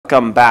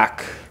Welcome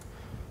back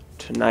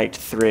to Night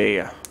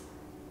 3.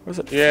 Was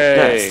it? Yay!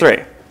 Yeah, it's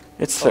 3.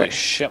 It's 3. Holy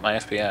shit, my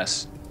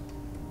FPS.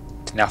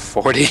 It's now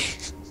 40.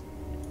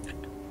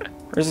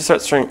 Or does it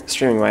start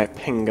streaming, my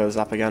ping goes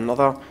up again,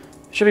 although it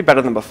should be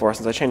better than before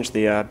since I changed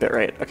the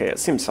bitrate. Okay, it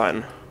seems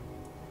fine.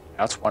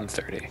 Now it's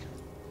 130.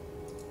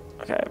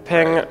 Okay,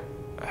 ping,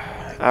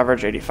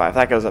 average 85.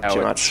 That goes up Now too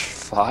it's much.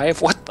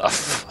 5? What the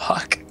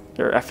fuck?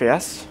 Your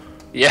FPS?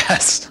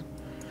 Yes!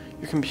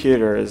 Your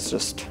computer is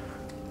just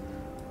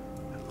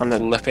on a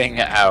Flipping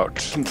out.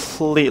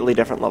 completely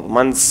different level.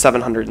 Mine's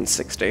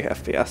 760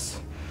 FPS.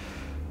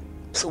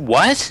 So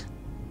what?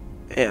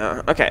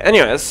 Yeah, okay,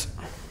 anyways.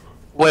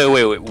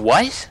 Wait,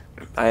 what?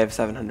 I have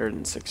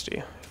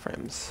 760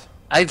 frames.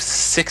 I have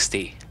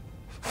 60.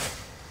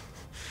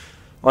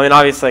 Well, I mean,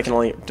 obviously I can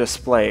only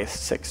display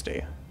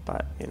 60,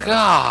 but, you know.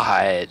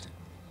 God!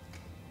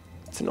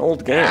 It's an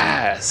old game.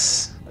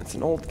 Yes! It's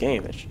an old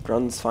game. It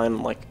runs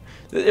fine, like...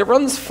 It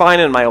runs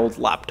fine in my old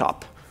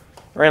laptop.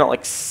 I ran at,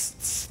 like,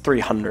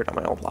 300 on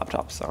my old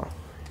laptop, so...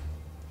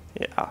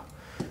 Yeah.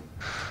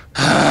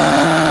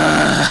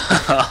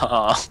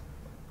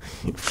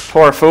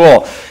 Poor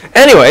fool.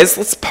 Anyways,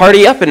 let's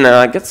party up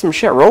and get some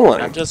shit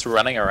rolling. I'm just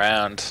running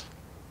around.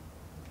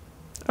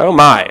 Oh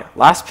my.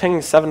 Last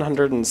ping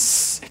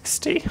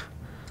 760?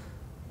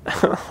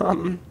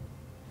 I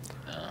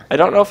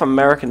don't know if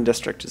American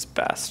District is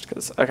best,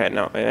 because... Okay,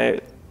 no.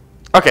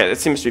 Okay, it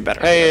seems to be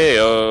better.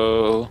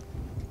 Hey-o!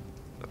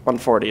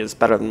 140 is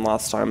better than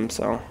last time,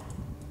 so...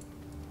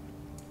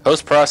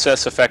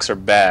 Post-process effects are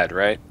bad,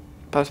 right?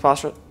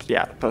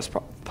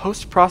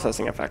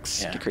 Post-processing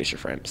effects Yeah. decrease your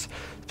frames.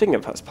 Speaking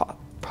of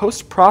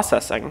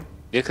post-processing...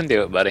 You can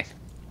do it, buddy.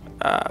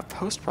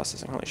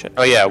 Post-processing, holy shit.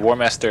 Oh yeah, War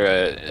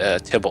Master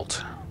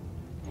Tybalt.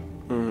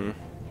 Mm-hmm.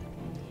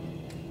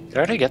 Did I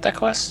already get that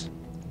quest?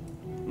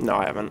 No,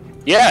 I haven't.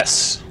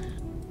 Yes!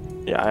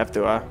 Yeah, I have to,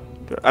 do it.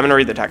 I'm gonna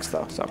read the text,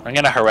 though, so... I'm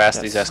gonna harass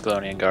Yes. these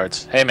Escalonian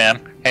guards. Hey man,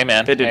 hey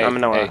man. Hey, dude, hey, I'm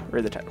gonna hey.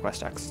 read the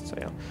quest text, so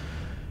yeah.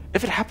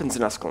 If it happens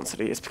in Escalon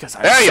City, it's because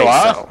I There say you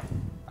are. so.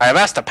 I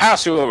was asked to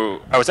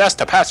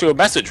pass you a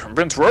message from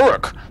Prince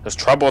Rurik. There's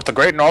trouble at the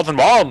Great Northern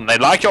Wall, and they'd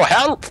like your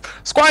help.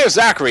 Squire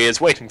Zachary is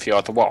waiting for you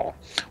at the wall.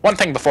 One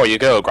thing before you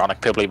go,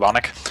 Gronic Pibbly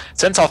Bonic.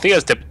 Since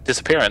Althea's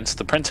disappearance,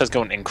 the prince has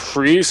grown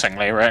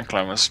increasingly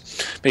reckless.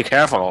 Be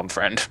careful, old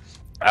friend.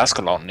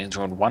 Ascalon needs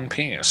you in one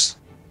piece.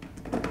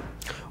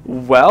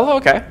 Well,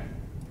 okay.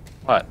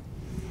 What?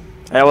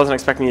 I wasn't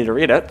expecting you to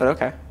read it, but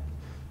okay.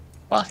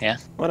 Well, yeah.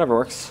 Whatever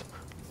works.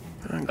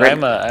 But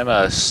I'm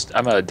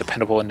a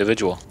dependable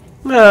individual.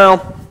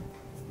 Well,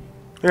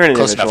 you're an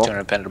Close individual.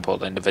 enough to an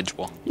dependable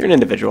individual. You're an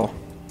individual.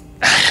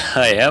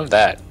 I am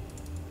that.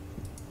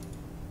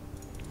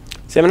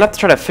 See, I'm gonna have to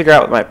try to figure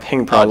out my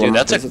ping Oh, problem. dude,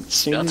 that's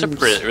because a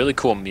really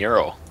cool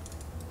mural.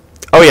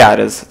 Oh yeah, it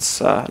is. It's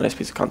a nice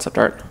piece of concept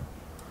art.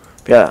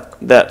 But yeah,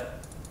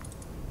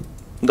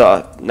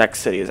 the next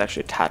city is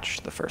actually attached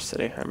to the first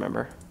city. I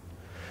remember.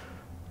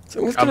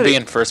 So let's go I'm to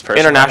being first person.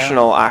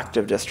 International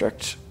Active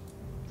District.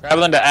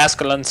 Traveling to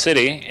Ascalon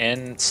City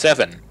in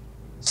 7,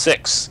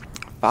 6.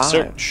 5.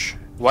 Search.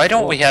 Why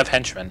don't we have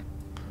henchmen?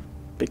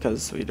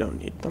 Because we don't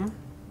need them.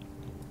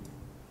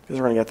 Because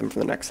we're gonna get them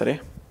from the next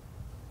city.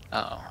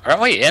 Oh,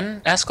 aren't we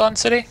in Ascalon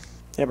City?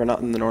 Yeah, but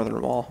not in the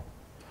northern wall.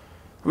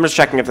 I'm just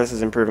checking if this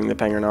is improving the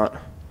ping or not.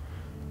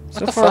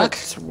 What the far, fuck?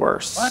 it's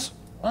worse. What?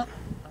 What?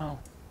 Oh.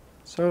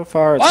 So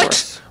far, it's What?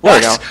 worse. There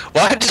we go.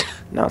 What?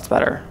 Now it's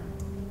better.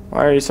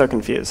 Why are you so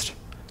confused?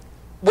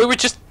 We're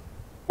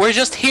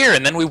just here,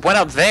 and then we went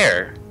up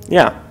there.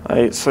 Yeah,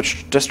 I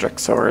switched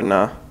districts, so we're in,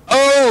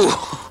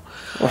 Oh!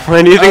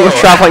 When do you think we're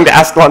traveling to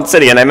Ascalon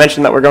City? And I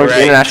mentioned that we're going to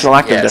the International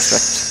Active yes.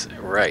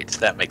 District. Right,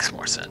 that makes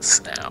more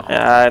sense now.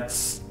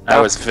 It's... I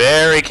was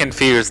very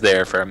confused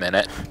there for a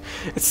minute.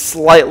 It's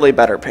slightly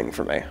better ping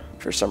for me,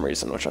 for some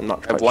reason, which I'm not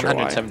I have quite sure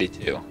why.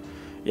 172.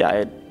 Yeah, I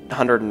had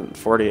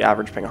 140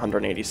 average ping,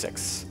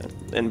 186.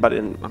 But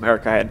in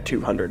America, I had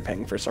 200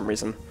 ping for some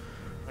reason.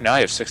 Now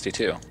I have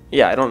 62.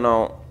 Yeah, I don't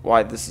know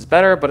why this is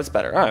better, but it's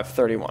better. I have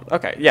 31.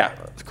 Okay, yeah,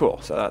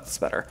 cool. So that's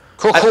better.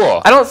 Cool.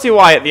 I don't see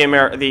why the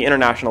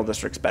international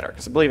district's better,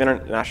 because I believe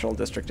international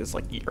district is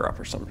like Europe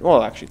or something.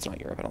 Well, actually, it's not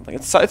Europe. I don't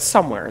think it's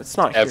somewhere. It's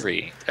not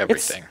here.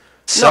 Everything.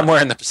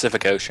 Somewhere in the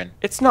Pacific Ocean.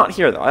 It's not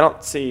here though. I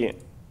don't see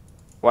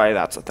why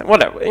that's a thing.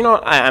 Whatever. You know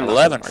what? I'm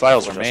 11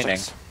 files remaining.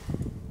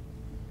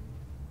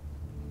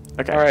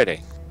 Okay.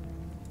 Alrighty.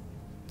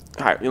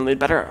 Alright, you'll need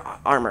better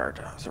armor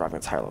to survive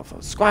against higher level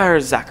foes. Squire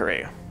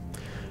Zachary.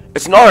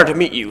 It's an honor to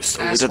meet you,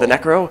 Soldier the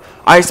Necro.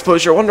 I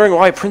suppose you're wondering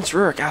why Prince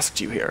Rurik asked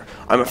you here.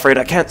 I'm afraid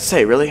I can't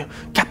say, really.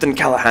 Captain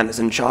Callahan is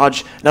in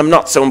charge, and I'm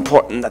not so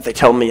important that they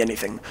tell me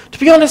anything. To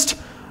be honest,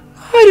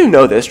 I do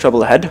know there's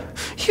trouble ahead.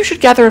 You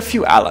should gather a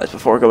few allies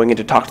before going in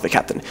to talk to the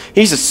captain.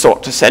 He's the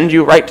sort to send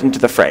you right into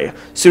the fray,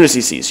 soon as he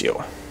sees you.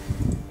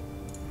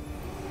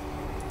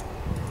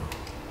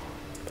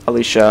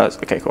 Alicia,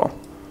 okay, cool.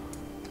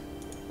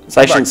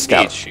 Zaishin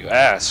Scout. You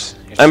ass.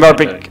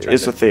 Embark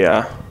is with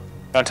the,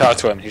 Don't talk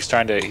to him. He's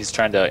trying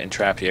to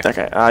entrap you.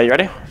 Okay, you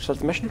ready? Start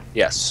the mission?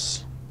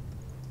 Yes.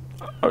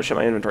 Oh shit,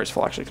 my inventory's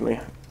full actually. Can we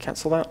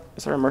cancel that.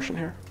 Is there a merchant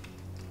here?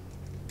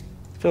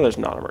 I feel there's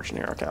not a merchant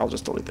here. Okay, I'll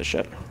just delete this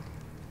shit.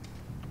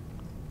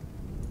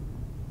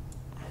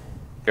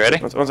 You ready?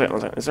 One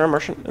second. Is there a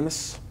merchant in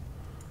this?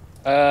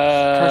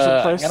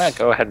 I'm gonna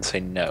go ahead and say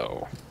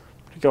no.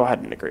 Go ahead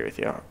and agree with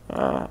you.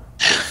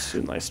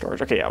 Student life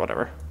storage. Okay, yeah,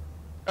 whatever.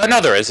 Oh,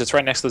 no, there is. It's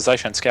right next to the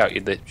Zyshan Scout.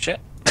 You the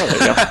shit. Oh, there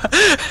you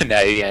go.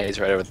 No, yeah, he's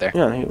right over there.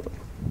 Yeah,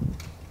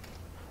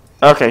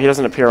 okay, he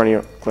doesn't appear when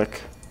you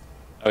click.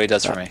 Oh, he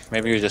does for me.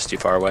 Maybe you're just too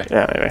far away.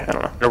 Yeah, maybe. I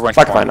don't know. Or went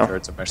Fuck if I know.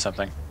 towards him or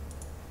something.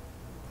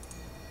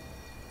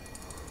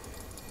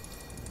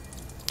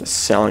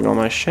 Just selling all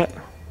my shit.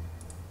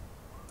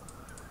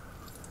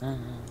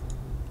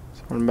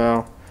 One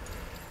bow.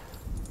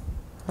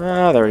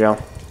 Ah, there we go.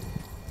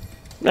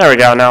 There we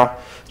go now.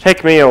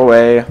 Take me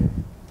away.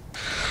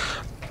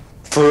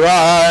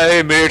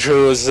 Fly me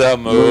to the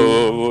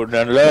moon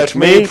and let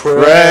me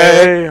pray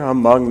pray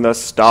among the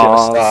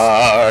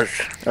stars.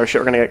 Oh shit,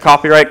 we're gonna get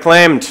copyright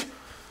claimed.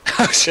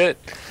 Oh shit.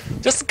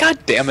 Just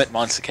goddamn it,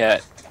 Monster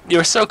Cat. You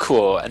were so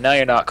cool, and now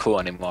you're not cool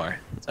anymore.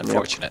 It's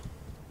unfortunate.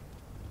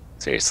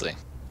 Seriously.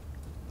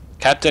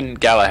 Captain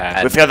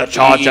Galahad. We fear the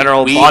Char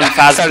General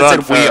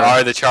Bonfaz We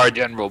are the Char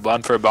General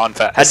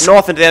Bonfaz. Head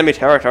north into the enemy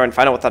territory and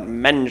find out what that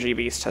Mengi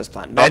beast has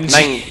planned. Not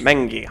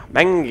Mengi.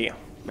 Mengi.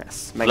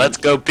 Yes, Mengi. Let's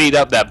go beat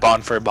up that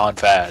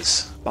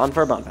Bonfaz.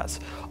 Bonfaz.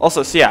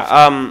 Also, so yeah,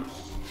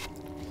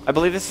 I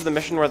believe this is the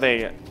mission where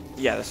they...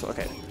 Yeah, this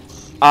okay.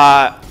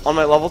 On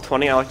my level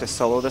 20, I like to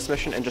solo this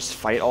mission and just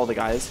fight all the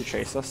guys who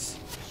chase us.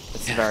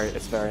 It's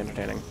very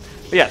entertaining.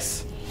 But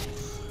yes,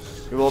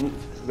 we will...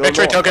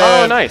 Victory token!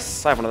 Oh,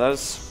 nice! I have one of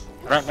those.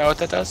 I don't know what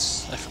that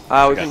does.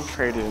 We can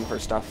trade it in for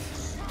stuff.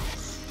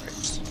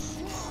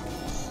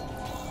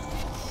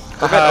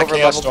 Haha,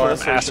 Chaos Storm,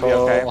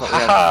 asshole. Okay,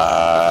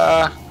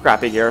 Haha!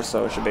 Crappy gear,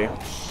 so it should be.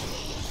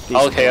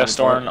 All Chaos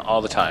Storm, all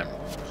the time.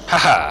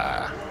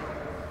 Haha!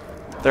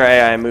 Their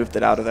AI moved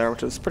it out of there,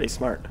 which is pretty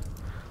smart.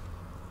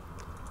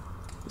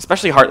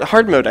 Especially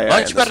hard mode AI.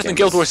 Much better than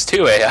Guild Wars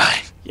 2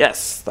 AI.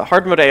 Yes, the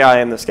hard mode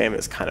AI in this game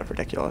is kind of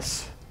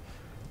ridiculous.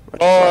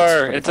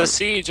 Or it's a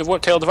siege of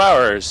Whiptail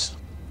Devourers.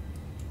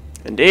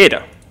 Indeed.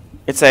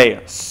 It's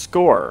a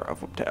score of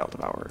Whiptail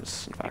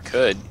Devourers, in fact.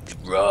 Could be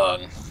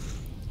wrong.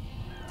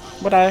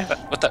 Would I?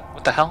 What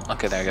the hell?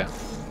 Okay, there you go.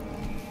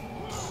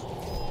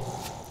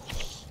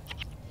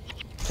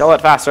 Kill it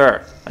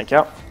faster. Thank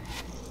you.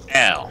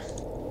 Ow.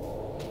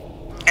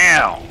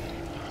 Ow.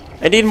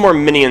 I need more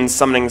minion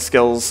summoning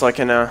skills so I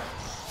can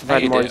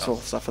provide more do. useful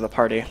stuff for the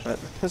party, but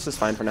this is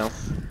fine for now.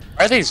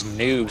 Why are these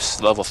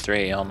noobs level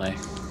 3 only?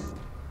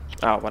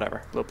 Oh,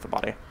 whatever. Blow up the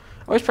body.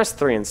 Always press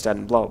 3 instead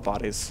and blow up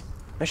bodies.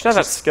 I should have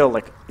that skill,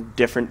 like,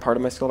 different part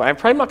of my skill, but I'm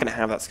probably not going to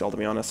have that skill, to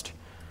be honest.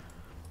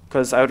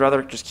 Because I would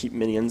rather just keep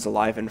minions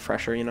alive and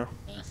fresher, you know?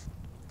 Yeah.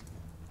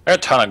 There are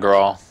a ton of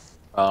Grawl.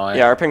 Oh,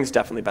 yeah, our ping's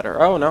definitely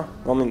better. Oh, no.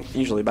 Well, I mean,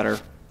 usually better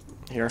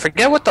here.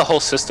 Forget what the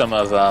whole system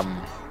of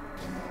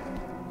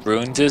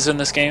runes is in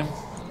this game.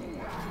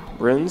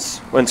 Runes?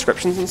 Well,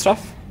 inscriptions and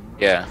stuff?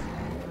 Yeah.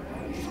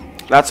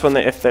 That's when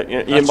they, if they,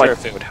 I'm not sure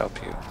if it would help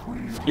you.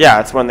 Yeah,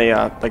 it's when they,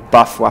 like,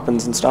 buff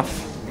weapons and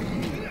stuff.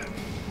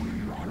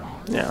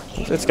 Yeah,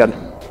 it's good.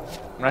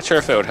 I'm not sure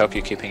if it would help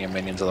you keeping your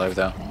minions alive,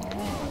 though.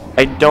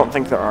 I don't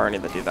think there are any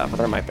that do that, but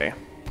there might be.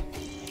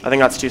 I think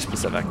that's too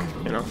specific,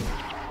 you know?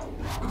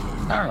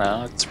 I don't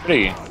know. It's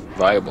pretty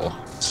viable.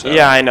 So.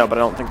 Yeah, I know, but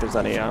I don't think there's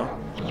any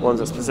ones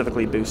that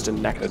specifically boost in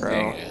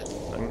Necro.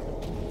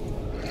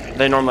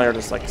 They normally are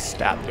just like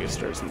stat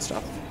boosters and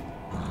stuff.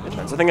 It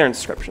depends. I think they're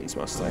inscriptions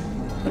mostly.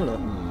 I don't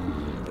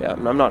know. Yeah,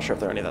 I'm not sure if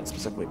there are any that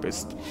specifically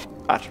boost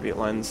attribute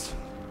lines.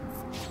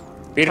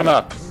 Beat him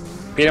up.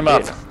 Beat him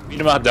up. Beat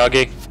him up,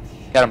 doggy.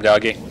 Got him,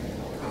 doggy.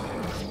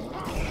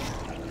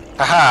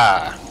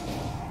 Haha!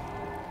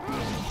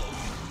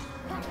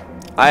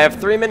 I have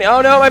 3 mini.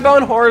 Oh no, my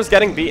bone horror is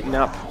getting beaten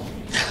up.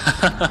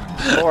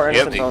 Poor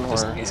innocent bone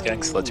horror. He's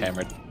getting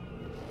sledgehammered.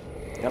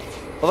 Yep.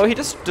 Although he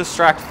just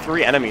distracted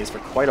 3 enemies for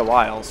quite a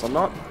while, so I'm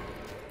not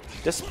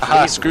displeased.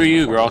 Haha, screw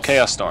you, Grawl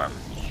Chaos Storm.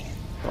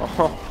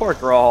 Oh, poor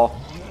Grawl.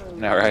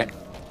 No, right?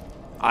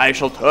 I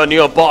shall turn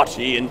your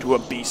body into a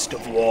beast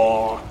of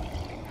war.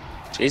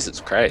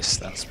 Jesus Christ,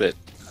 that's a bit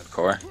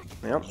hardcore.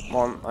 Yep,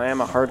 well, I am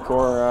a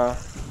hardcore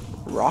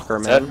rocker,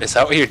 man. Is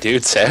that what your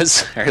dude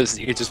says? Or is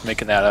you just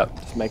making that up?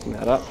 Just making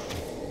that up.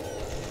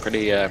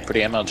 Pretty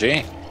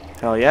MLG.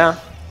 Hell yeah.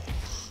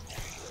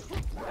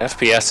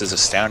 FPS is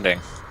astounding.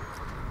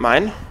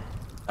 Mine?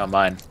 Oh,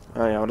 mine.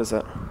 Oh yeah, what is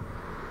it?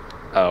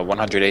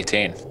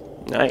 118.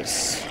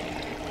 Nice.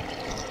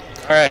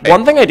 Alright.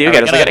 One thing I do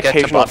get is I get to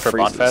occasional for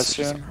freezes. Bonfaz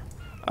soon?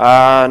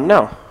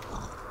 No.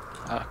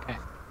 Oh, okay.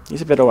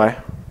 He's a bit away.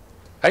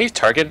 How do you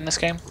target in this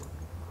game?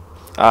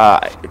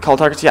 Call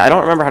targets, yeah, I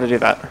don't remember how to do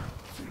that.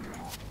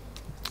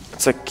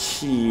 It's a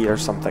key or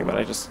something, but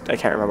I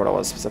can't remember what it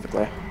was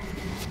specifically.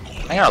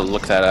 I gotta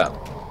look that up.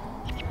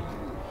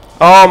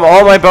 Oh,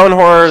 all my bone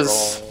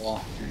horrors!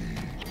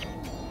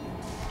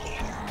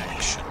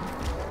 Action.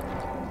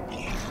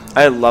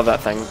 I love that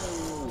thing.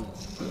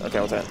 Okay,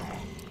 what's that?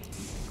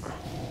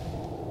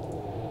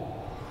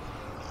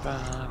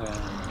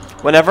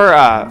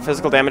 Whenever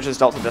physical damage is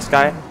dealt to this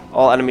guy,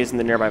 all enemies in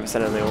the nearby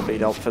vicinity will be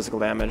dealt physical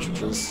damage,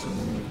 which is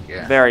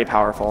very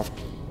powerful.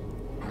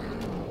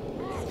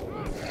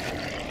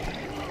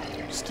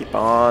 Just keep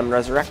on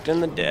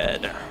resurrecting the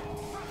dead.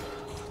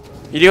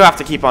 You do have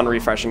to keep on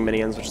refreshing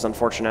minions, which is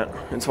unfortunate.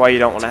 It's why you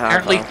don't want to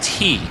have... Apparently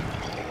T.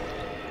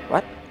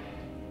 What?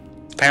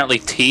 Apparently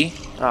T.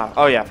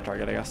 Oh yeah, for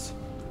target, I guess.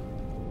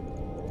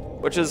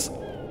 Which is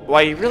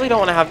why you really don't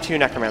want to have 2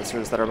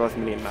 necromancers that are both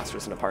minion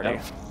masters in a party.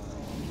 Yep.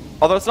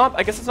 Although it's not,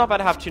 I guess it's not bad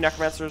to have 2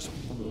 necromancers,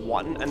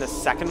 one, and the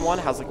second one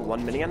has like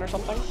 1 minion or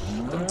something.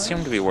 Doesn't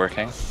seem to be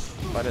working.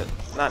 But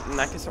not in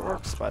that case it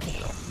works, but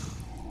you know.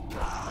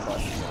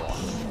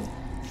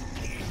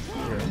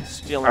 You're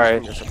stealing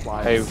from your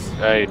supplies.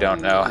 I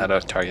don't know how to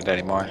target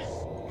anymore.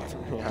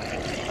 Yeah,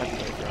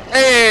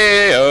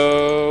 Hey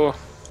oh.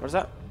 what is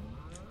that?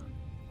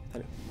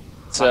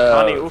 It's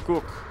Honey ook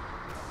ook.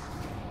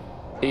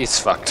 he's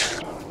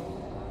fucked.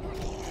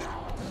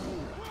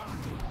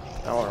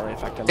 That won't really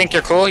affect him. Think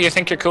you're cool? You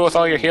think you're cool with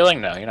all your healing?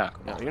 No, you're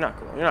not. No, you're not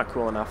cool. You're not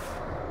cool enough.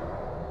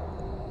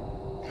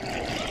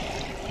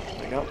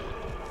 There you go.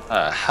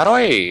 How do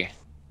I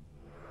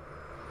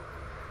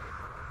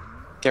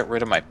get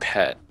rid of my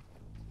pet?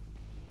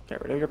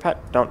 Get rid of your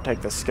pet. Don't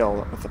take the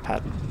skill with the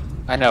pet.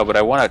 I know, but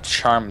I want to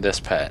charm this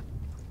pet.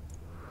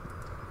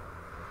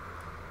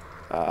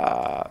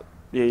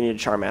 You need a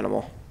charm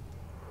animal.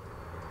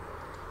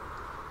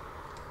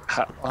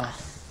 How, I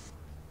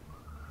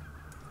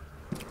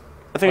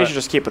think you should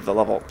just keep it the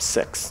level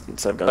 6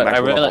 instead of going but back to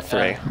I really, level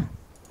 3.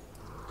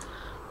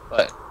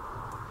 but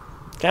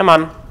Come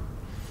on.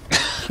 You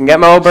can get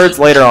more birds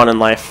later on in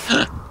life.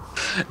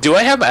 do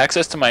I have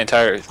access to my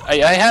entire? I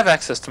have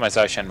access to my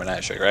Zaishen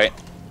Menagerie, right?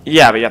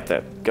 Yeah, but you have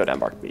to go to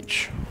Embark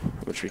Beach,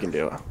 which we can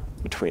do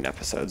between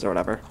episodes or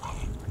whatever.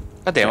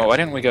 God damn it! Why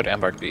didn't we go to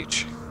Embark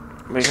Beach?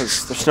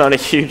 Because there's not a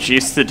huge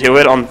use to do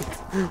it on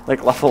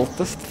like level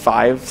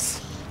 5s.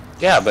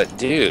 Yeah, but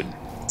dude,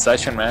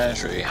 Zaishen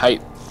Menagerie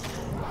hype.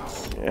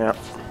 Yeah.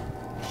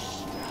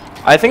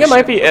 I think it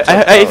might be.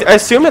 I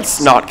assume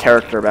it's not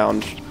character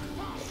bound.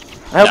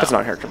 I hope it's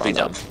not character bound.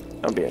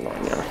 That would be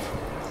annoying. Yeah.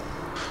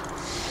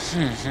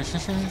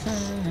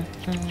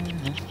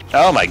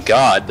 Oh my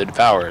god, the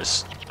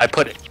Devourers. I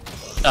put it.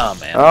 Oh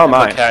man. Oh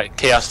my.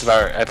 Chaos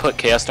Devourer. I put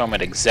Chaos Storm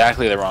at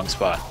exactly the wrong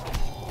spot.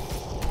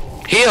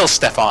 Heal,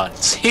 Stefan!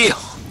 Heal!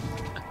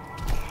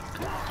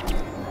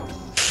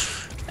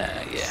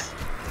 Yeah.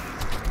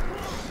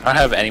 I don't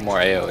have any more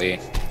AoE.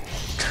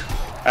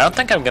 I don't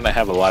think I'm gonna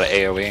have a lot of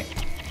AoE.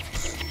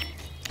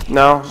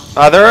 No.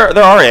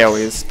 There are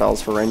AoE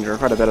spells for Ranger,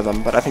 quite a bit of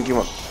them, but I think we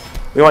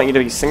want you to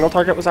be single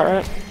target, was that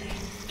right?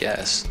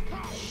 Yes.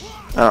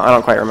 I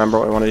don't quite remember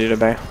what we wanted you to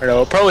be. I don't know,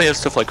 we'll probably have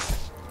stuff like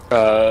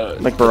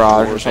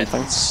Barrage or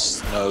something.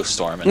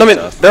 Snowstorm and No, I mean,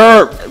 stuff. there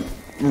are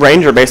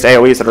Ranger-based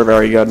AoEs that are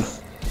very good.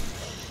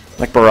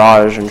 Like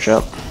Barrage and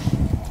shit.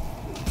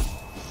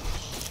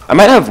 I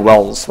might have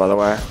Wells, by the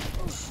way.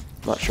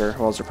 Not sure.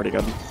 Wells are pretty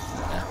good.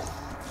 Yeah.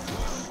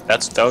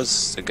 That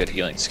was a good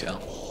healing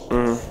skill.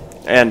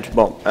 And,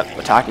 well,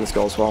 attacking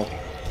skill as well.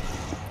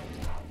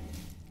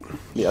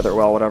 The other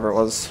well, whatever it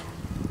was.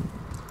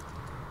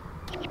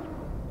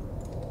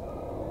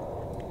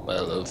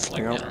 Well, I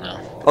don't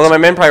know. Although my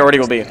main priority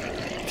will be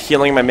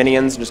healing my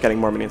minions and just getting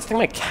more minions. I think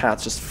my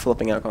cat's just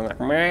flipping out, going like,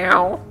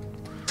 meow,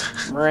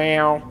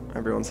 meow,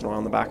 every once in a while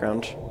in the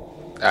background.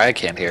 I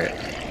can't hear it.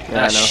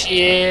 Yeah, I know.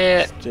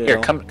 Shit! Still. Here,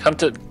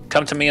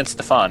 come to me and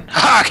Stefan.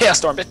 Ha! Chaos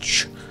Storm,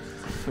 bitch!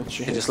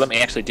 Jeez. Just let me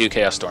actually do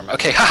Chaos Storm.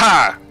 Okay,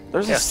 haha!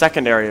 There's a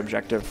secondary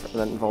objective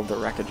that involved the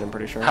wreckage, I'm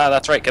pretty sure. Ha!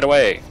 That's right. Get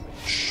away.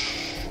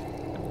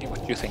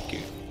 What do you think? You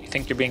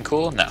think you're being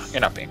cool? No,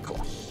 you're not being cool.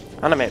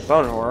 Animate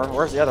bone horror.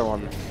 Where's the other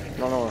one?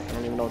 No, I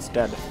don't even know it's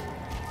dead.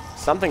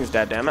 Something's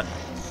dead, damn it.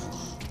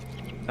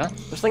 Huh?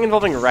 There's something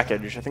involving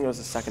wreckage. I think it was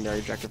a secondary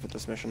objective with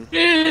this mission.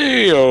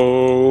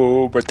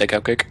 Yo, birthday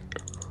cupcake.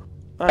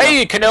 Oh,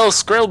 Hey, Canel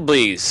Skrill,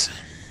 please.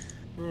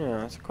 Yeah,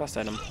 that's a quest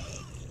item.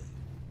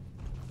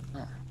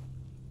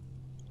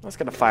 Let's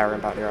get a fire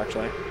imp out here,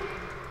 actually.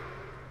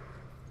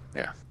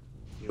 Yeah.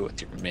 You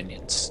with your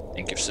minions.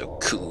 Think you're so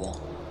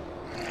cool.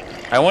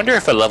 I wonder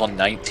if a level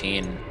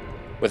 19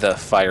 with a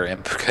fire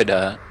imp could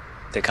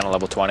take on a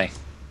level 20.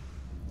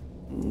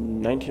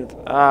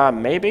 19th,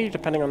 maybe,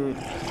 depending on...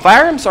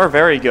 Fire imps are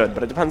very good,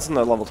 but it depends on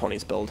the level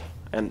 20's build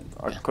and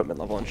our equipment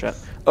level and shit.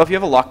 Oh, if you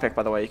have a lockpick,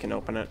 by the way, you can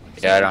open it.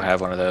 Yeah, I don't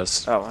have one of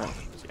those. Oh,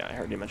 yeah, I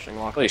heard you mentioning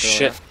lockpick. Holy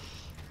shit.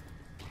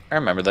 I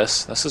remember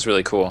this. This is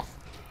really cool.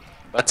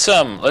 Let's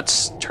turn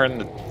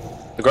the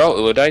Grawl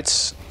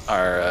Uludites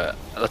are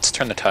let's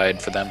turn the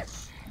tide for them.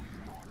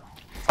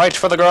 Fight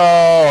for the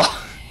Grawl!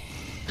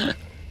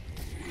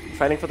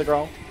 Fighting for the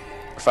Grawl?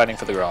 We're fighting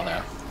for the Grawl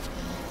now.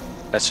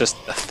 That's just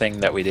a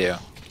thing that we do.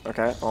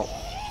 Okay, well,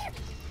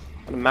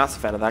 I'm a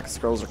massive fan of that because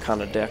Skrulls are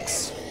kind of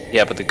dicks.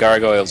 Yeah, but the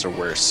gargoyles are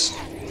worse.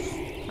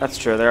 That's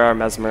true, there are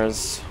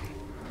mesmers.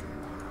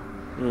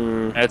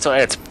 And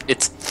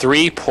it's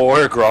 3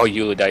 poor Grawl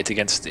Uludites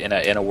against in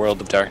a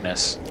world of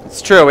darkness.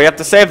 It's true, we have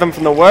to save them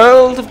from the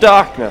world of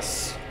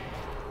darkness.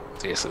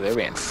 Seriously, they're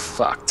being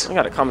fucked. I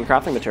got a common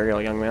crafting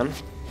material, young man.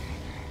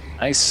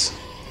 Nice.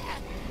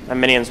 My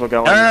minions will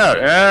go.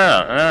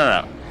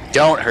 No.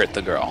 Don't hurt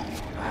the girl.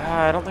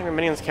 I don't think the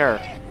minions care.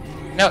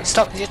 No,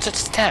 stop.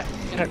 Just attack.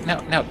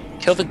 No.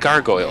 Kill the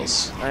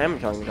gargoyles. I am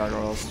killing the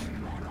gargoyles.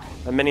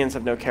 The minions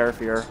have no care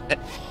for your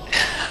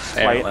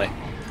Apparently. flight.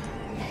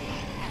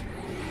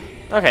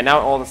 Okay, now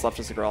all that's left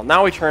is the girl.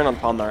 Now we turn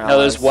upon their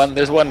allies. No,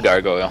 there's one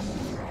gargoyle.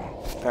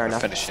 Fair enough.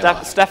 Finish him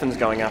off. Stefan's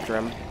going after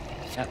him.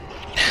 Yep.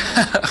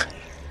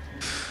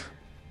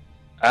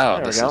 Oh, There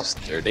we this go. is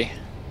dirty.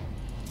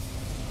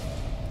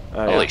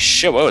 Oh, Holy yeah.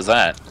 shit, what was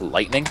that?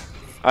 Lightning?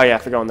 Oh yeah,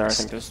 if we go in there, I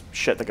think there's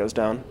shit that goes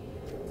down.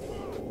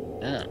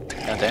 Yeah,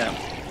 goddamn.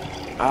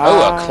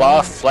 Oh, a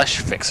claw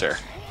flesh fixer.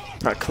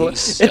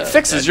 It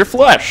fixes your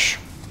flesh.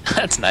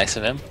 That's nice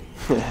of him.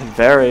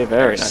 Very,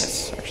 very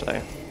nice,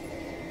 actually.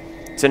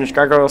 Singed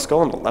gargoyle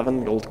skull and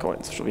 11 gold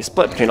coins, which will be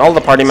split between all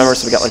the party members,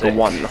 so we get like a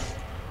 1.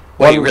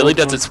 Wait, really?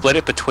 Does it split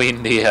it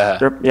between the,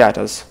 Yeah, it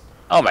does.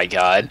 Oh my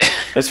god.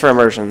 It's for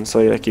immersion, so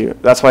like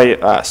that's why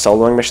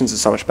soloing missions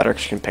is so much better,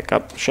 because you can pick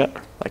up shit,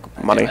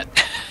 like money.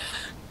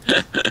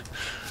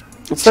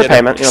 It's their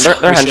payment, you know, they're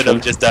we should henchmen.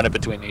 have just done it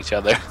between each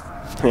other.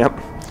 Yep.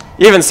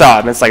 You even saw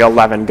it, and it's like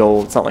 11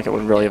 gold. It's not like it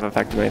would really have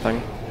affected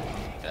anything.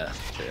 Yeah,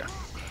 sure.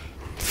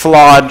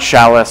 Flawed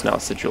chalice. No,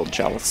 it's a jeweled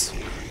chalice.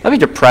 That'd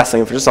be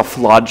depressing if it's just a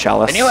flawed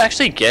chalice. Can you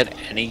actually get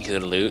any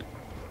good loot?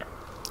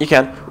 You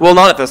can. Well,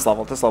 not at this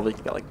level. At this level, you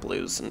can get like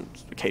blues and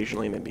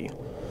occasionally maybe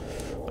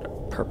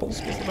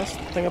purples is the best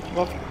thing up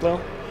above blue.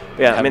 But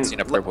yeah, I haven't seen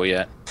a purple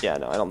yet. Yeah,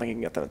 no, I don't think you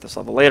can get them at this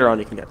level. Later on,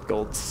 you can get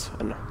golds,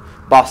 and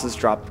bosses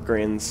drop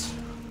greens.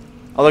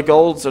 Although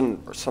golds and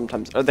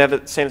sometimes they have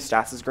the same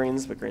stats as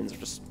greens, but greens are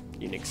just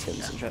unique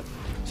skins and shit.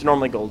 So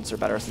normally golds are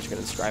better since you can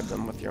inscribe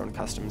them with your own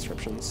custom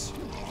inscriptions.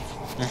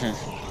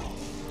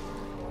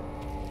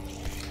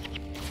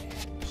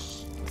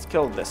 Let's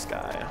kill this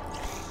guy,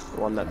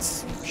 the one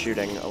that's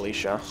shooting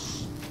Alicia.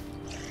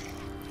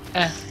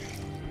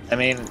 I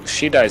mean, if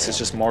she dies, it's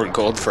just more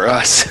gold for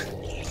us.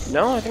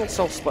 No, I think it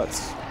still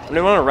splits. I mean,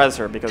 we want to res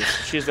her because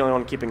she's the only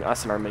one keeping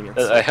us and our minions.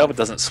 I hope it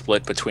doesn't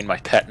split between my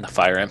pet and the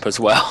fire imp as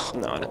well.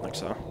 No, I don't think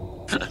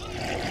so.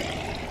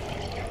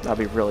 That'd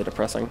be really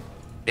depressing.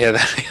 Yeah,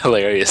 that'd be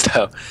hilarious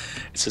though.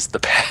 It's just the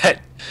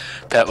pet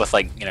with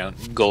like, you know,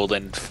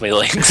 golden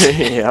fillings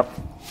Yep.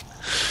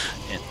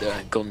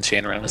 and golden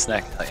chain around his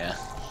neck. Oh yeah.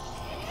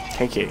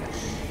 Kinky.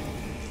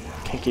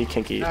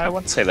 Kinky. I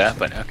wouldn't say that,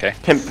 but okay.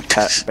 Pimp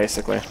pet,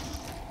 basically.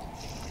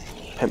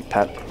 Pimp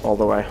pet all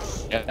the way.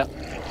 Yeah.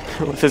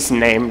 With his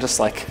name, just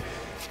like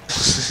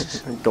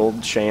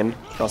gold chain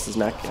across his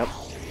neck. Yep.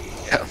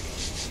 Yeah.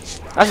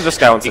 That's what this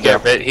guy wants to do.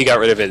 He got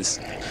rid of his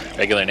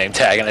regular name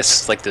tag, and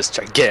it's like this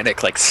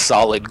gigantic, like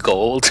solid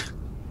gold,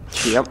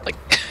 Yep. like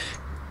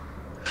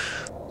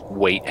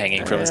weight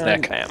hanging from his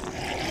neck. Bam.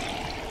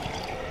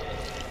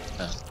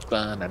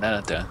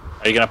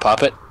 Are you gonna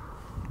pop it?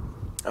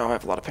 Oh, I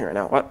have a lot of pain right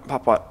now. What?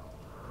 Pop what?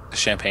 The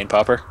champagne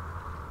popper?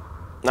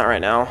 Not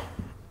right now.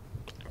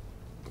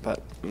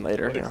 But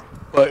later, yeah.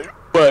 But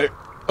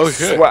oh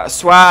shit.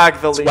 Swag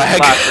the Swag?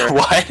 lasher.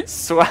 What?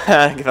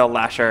 Swag the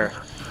lasher.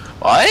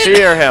 What?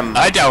 Cheer him.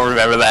 I don't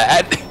remember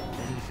that.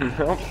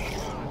 Nope.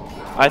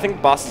 I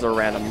think bosses are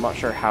random. I'm not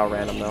sure how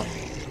random though.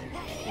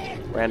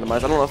 Randomized. I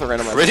don't know if they're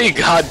randomized. Pretty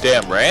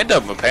goddamn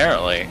random,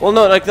 apparently. Well,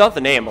 no, like not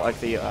the name, but like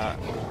the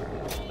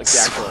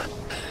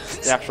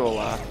actual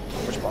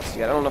which bosses you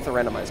get. I don't know if they're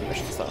randomized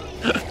missions though.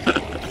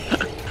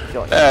 I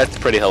feel like That's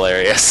pretty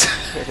hilarious.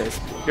 it is.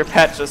 Your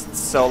pet just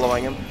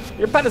soloing him.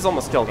 Your pet has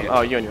almost killed him.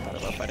 Oh, you and your pet are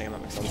both fighting him.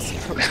 That makes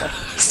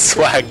sense.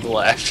 Swag the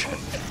lash.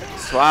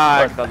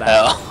 Swag the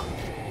Hell.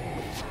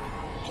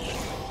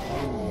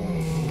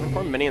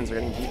 Poor minions are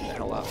getting beaten the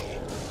hell up.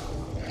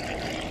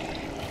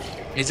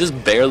 He's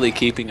just barely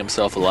keeping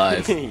himself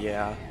alive.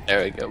 Yeah.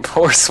 There we go.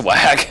 Poor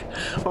Swag.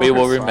 We Poor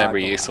will Swag. remember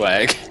you,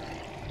 Swag.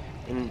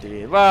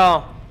 Indeed.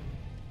 Well,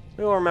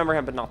 we will remember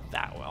him, but not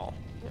that well.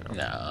 You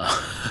know. No.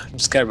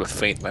 Just kind of a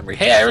faint memory.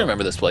 Hey, I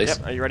remember this place.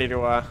 Yep. Are you ready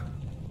to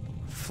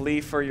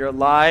flee for your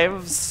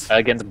lives?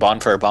 Against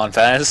Bonfire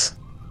Bonfaz.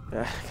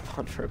 Yeah, come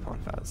on for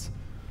Bonfaz.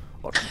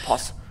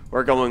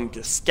 We're going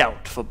to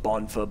scout for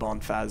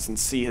Bonfaz and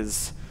see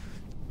his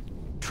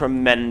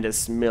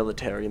tremendous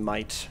military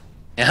might.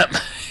 Yep.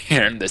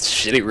 You're in this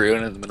shitty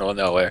ruin in the middle of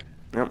nowhere.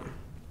 Yep.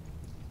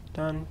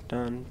 Dun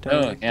dun dun.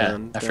 Oh, yeah.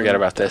 Dun, I forgot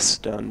about dun, this.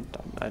 Dun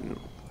dun dun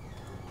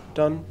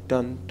dun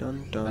dun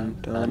dun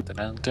dun dun.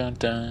 Dun, dun,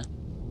 dun.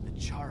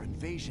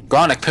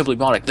 Gronic Pibbly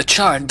Monic, the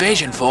Char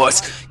Invasion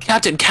Force!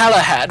 Captain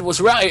Callahan was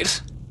right!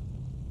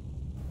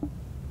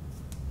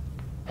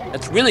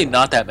 It's really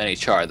not that many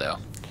Char, though.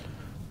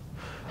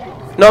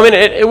 No, I mean,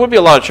 it would be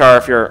a lot of Char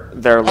if you're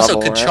their Also,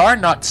 level, could right? Char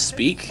not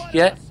speak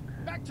yet?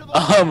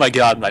 Oh my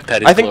god, my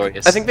pet is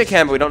glorious. I think they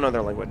can, but we don't know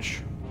their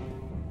language.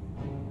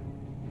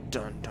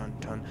 Dun dun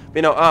dun. But,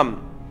 you know,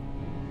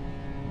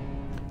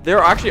 there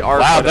actually are.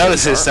 Wow, quite a that bit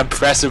was of his Char.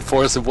 impressive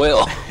force of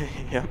will.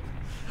 Yeah.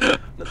 I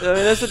mean,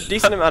 there's a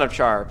decent amount of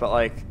Char, but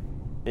like,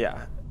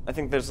 yeah, I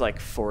think there's like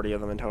 40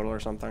 of them in total or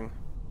something,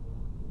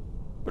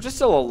 which is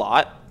still a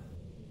lot.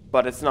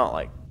 but it's not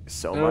like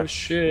so Oh much.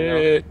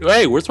 shit! You know?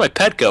 Hey, where's my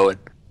pet going?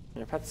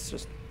 Your pet's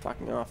just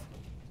fucking off.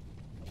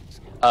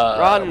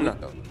 Run!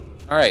 Run!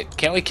 Alright,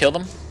 can't we kill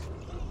them?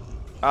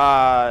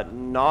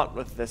 Not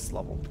with this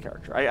level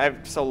character.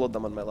 I've soloed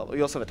them on my level.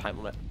 You also have a time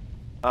limit.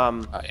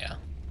 Oh yeah.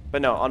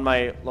 But no, on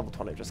my level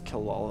 20, I've just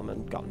killed all of them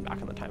and gotten back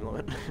on the time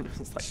limit.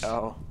 It's like,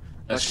 oh.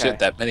 Oh Okay. shit,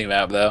 that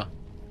mini-map though.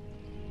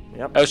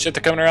 Yep. Oh shit,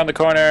 they're coming around the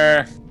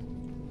corner!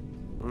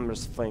 I'm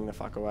just fleeing the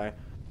fuck away.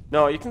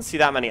 No, you can see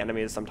that many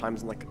enemies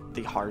sometimes in like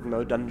the hard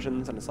mode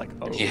dungeons, and it's like,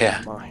 oh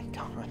Yeah. my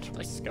god,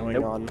 what's Like, going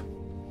nope. on?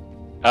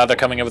 Oh, they're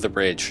coming over the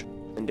bridge.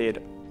 Indeed.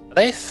 Are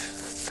they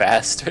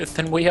faster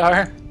than we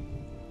are?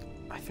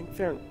 I think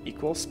they're an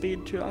equal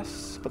speed to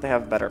us, but they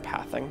have better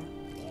pathing.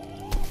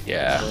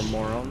 Yeah. They're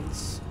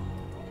morons.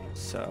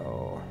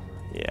 So,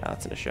 yeah,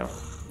 that's an issue.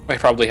 We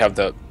probably have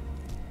the...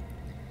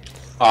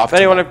 If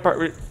anyone...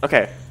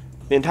 Okay,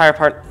 the entire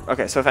part...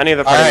 Okay, so if any of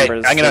the party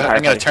members... I'm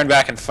gonna turn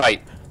back and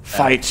fight.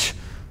 Fight!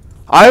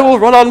 I will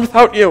run on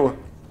without you!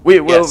 We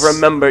will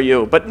remember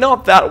you, but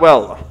not that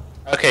well.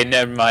 Okay,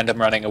 never mind, I'm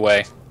running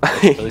away.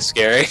 That's really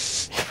scary.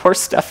 Poor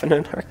Stefan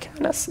and her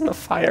Canis in the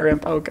fire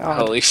imp, oh god.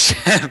 Holy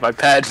shit, my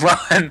pet,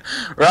 run!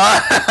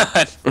 Run!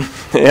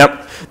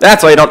 Yep,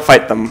 that's why you don't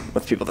fight them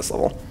with people this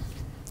level.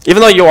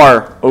 Even though you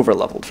are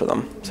over-leveled for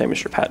them, same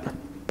as your pet,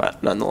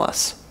 but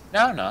nonetheless.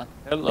 No, no,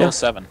 they're level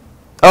 7.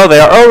 Oh, they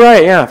are? Oh,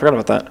 right, yeah, I forgot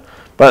about that.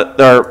 But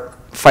their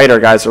fighter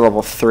guys are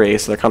level 3,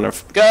 so they're kind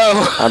of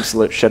Go!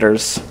 absolute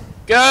shitters.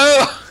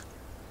 Go!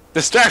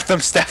 Distract them,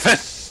 Stefan!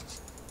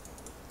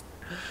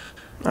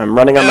 I'm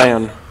running on my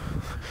own.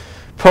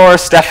 Poor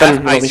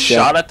Stefan. I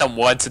shot at them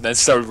once and then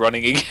started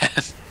running again.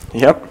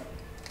 Yep.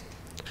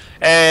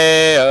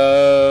 Hey,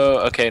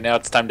 okay, now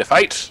it's time to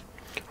fight.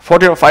 For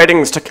your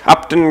fightings to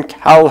Captain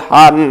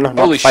Calhan.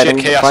 Holy shit,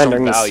 Chaos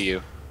Storm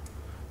value.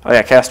 Oh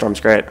yeah, Chaos Storm's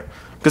great.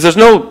 Because there's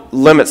no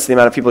limits to the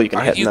amount of people you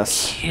can hit in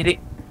this. Are you kidding?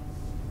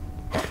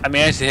 I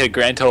managed to hit a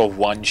grand total of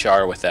 1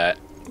 char with that.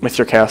 With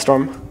your Chaos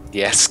Storm?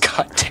 Yes,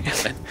 god damn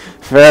it.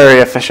 Very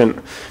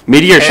efficient.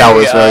 Meteor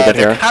Shower is really good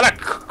here. They're kind of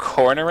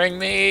cornering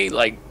me,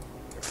 like,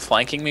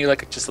 flanking me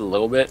like just a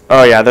little bit.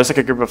 Oh yeah, there's like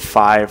a group of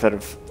 5 that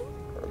have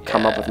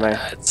come up with me.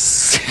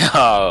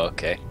 Oh,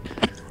 okay.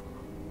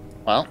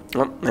 Well.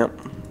 Oh, yep.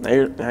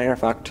 Now you're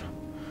fucked.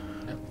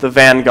 Yep. The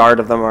vanguard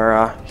of them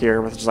are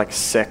here, with just like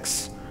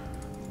 6.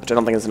 Which I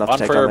don't think is enough to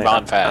take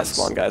on the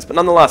Ascalon guys. But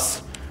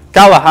nonetheless,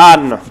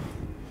 Callahan!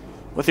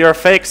 With your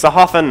fake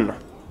Sahothan!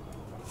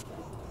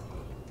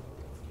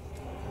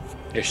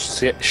 You're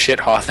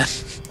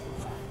shit-hothin.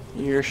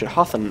 You're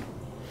shit-hothin.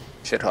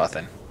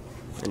 Shit-hothin.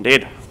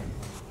 Indeed.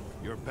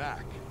 You're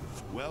back.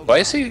 Well, why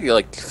is he,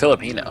 like,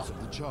 Filipino?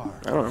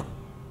 I don't know.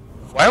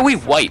 Why are we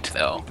white,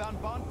 though? I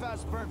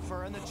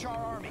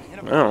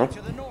don't know.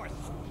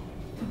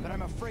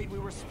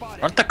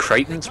 Aren't the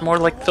Cretans more,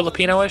 like,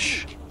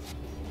 Filipino-ish?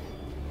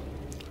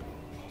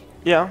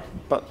 Yeah,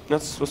 but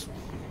let's just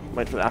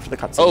wait for after the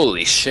cutscene.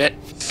 Holy shit.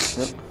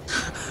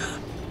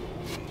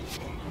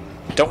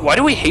 Yep. Why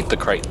do we hate the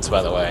Cretans,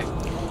 by the way?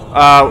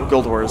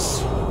 Guild Wars.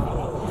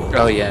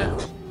 Oh, yeah.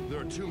 there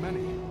are too many.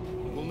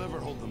 We'll never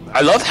hold them back.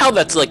 I love how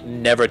that's, like,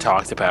 never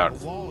talked about.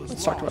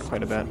 It's talked about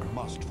quite a bit.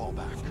 Must fall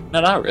back. No,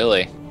 not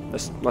really.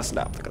 Listen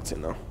to after the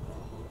cutscene, though.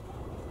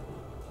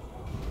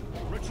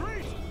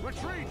 Retreat!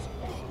 Retreat!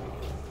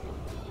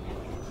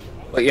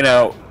 But, you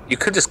know, you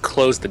could just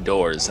close the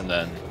doors and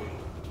then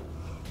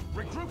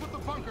Regroup with the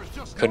bunkers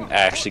just couldn't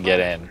actually get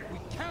in.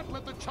 We can't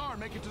let the char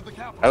make it to the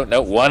capital. Oh,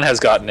 no, one has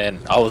gotten in.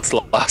 All is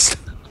lost.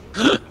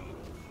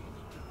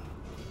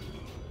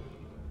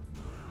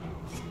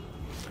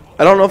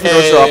 I don't know if the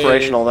doors are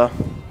operational, though.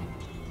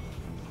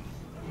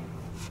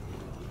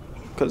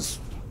 Because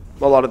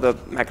a lot of the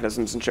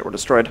mechanisms and shit were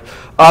destroyed.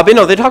 But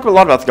no, they talk a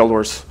lot about the Guild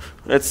Wars.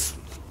 It's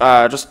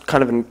just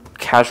kind of in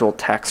casual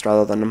text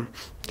rather than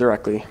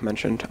directly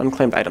mentioned.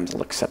 Unclaimed items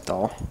will accept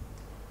all.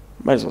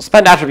 Might as well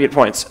spend attribute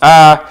points.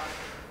 I'm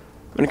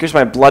going to increase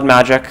my blood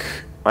magic,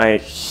 my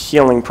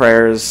healing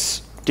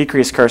prayers,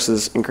 decrease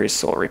curses, increase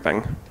soul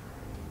reaping.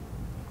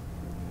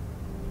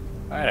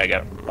 Alright, I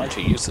got a bunch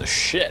of useless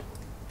shit.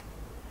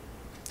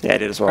 Yeah, I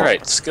did as well.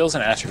 Alright, skills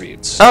and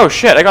attributes. Oh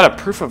shit, I got a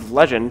proof of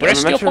legend. What are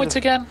skill points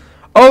again?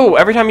 Oh,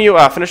 every time you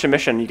finish a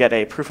mission, you get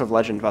a proof of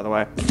legend, by the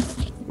way.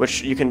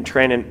 Which you can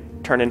turn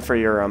in for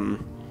your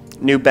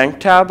new bank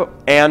tab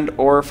and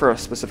or for a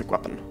specific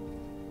weapon.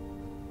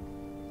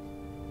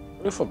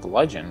 Proof of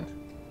legend?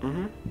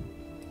 Mm-hmm.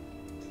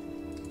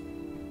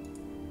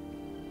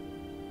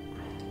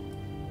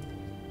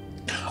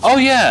 Oh,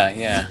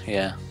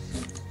 yeah.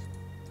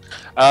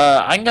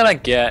 I'm gonna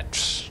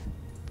get...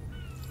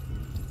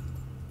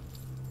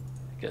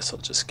 I guess I'll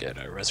just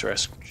get a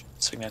resurrection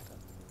signet.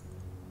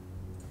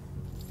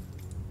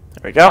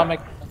 There we go. I'll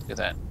do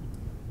that.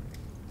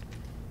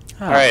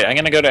 Oh. Alright, I'm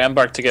gonna go to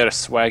Embark to get a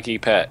swaggy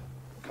pet.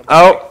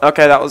 Oh,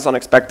 okay, that was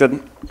unexpected.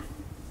 No,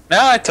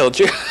 I told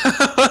you.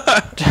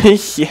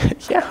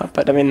 yeah,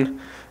 but I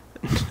mean,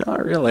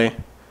 not really.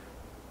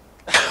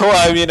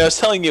 Well, I mean, I was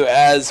telling you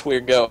as we're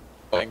going.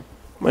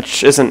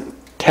 Which isn't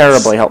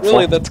terribly helpful.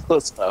 Really, that's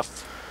close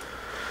enough.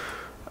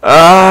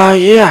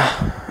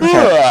 Yeah.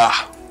 Okay.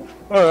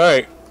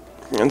 Alright.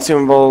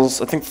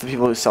 Consumables. I think the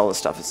people who sell this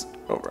stuff is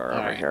over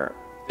Alright. here.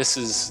 This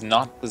is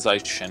not the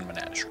Zaishin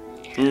Menagerie.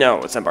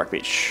 No, it's Embark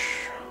Beach.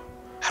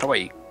 How do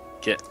I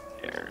get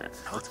there?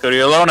 Let's go to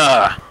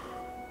Yolona!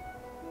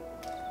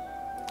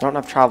 I don't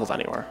have traveled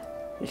anywhere.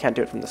 You can't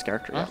do it from this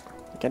character yet.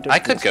 You can't do it I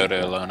from could this go to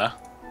character. Yolona.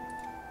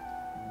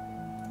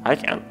 I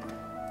can.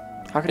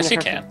 How can Yes, your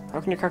you character, can. How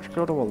can your character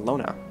go to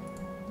Alona?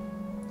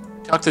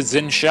 Talk to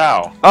Xin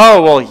Shao.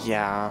 Oh, well,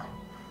 yeah.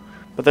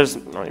 But there's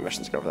no any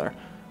missions to go over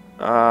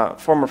there.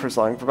 Former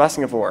Prisling, for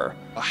Blessing of War.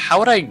 How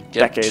would I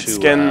get Decade to...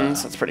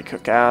 skins, that's pretty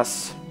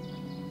cook-ass.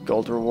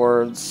 Gold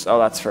rewards. Oh,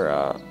 that's for,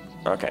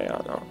 okay,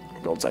 no.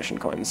 Gold Zaishin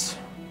coins.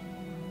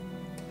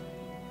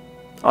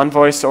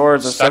 Envoy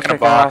swords are so stuck in a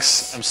box.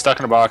 kick-ass. I'm stuck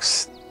in a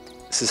box.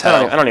 This is I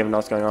hell. don't even know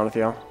what's going on with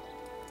you.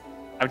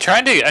 I'm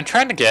trying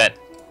to get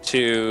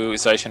to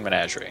Zaishin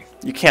Menagerie.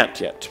 You can't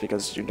yet,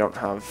 because you don't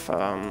have,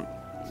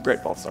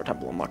 Great Balthazar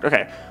Temple unlocked.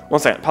 Okay, one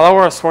second.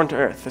 Palauora Sworn to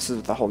Earth. This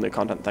is the whole new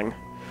content thing.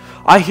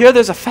 I hear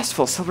there's a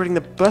festival celebrating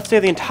the birthday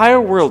of the entire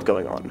world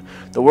going on.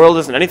 The world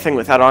isn't anything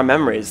without our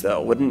memories,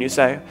 though, wouldn't you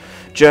say?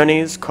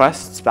 Journeys,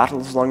 quests,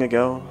 battles long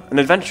ago. An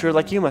adventurer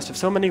like you must have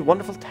so many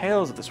wonderful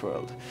tales of this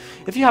world.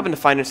 If you happen to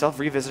find yourself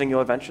revisiting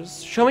your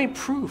adventures, show me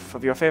proof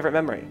of your favorite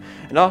memory,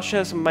 and I'll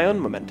share some of my own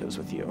mementos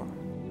with you.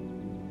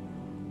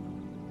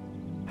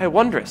 Hey,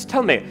 Wondrous,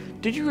 tell me,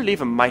 did you relieve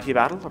a mighty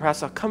battle, or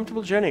perhaps a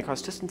comfortable journey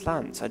across distant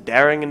lands, a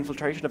daring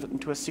infiltration of it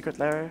into a secret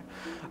lair,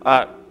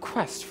 a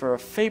quest for a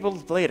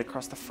fabled blade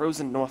across the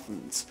frozen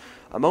Northlands,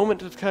 a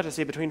moment of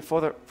courtesy between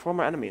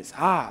former enemies?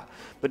 Ah,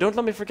 but don't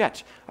let me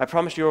forget, I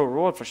promised you a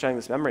reward for sharing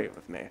this memory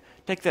with me.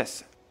 Take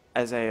this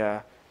as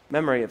a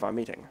memory of our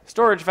meeting.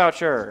 Storage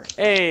voucher!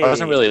 Hey! I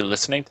wasn't really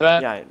listening to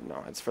that. Yeah,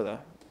 no, it's for the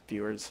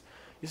viewers.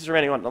 This is the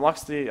remaining one.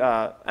 Unlocks the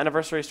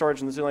anniversary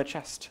storage in the Zoomlight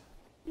chest.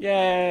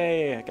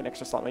 Yay! I get an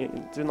extra slot in my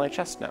Zoomlight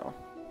chest now.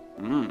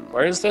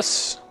 Where is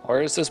this?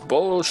 Where is this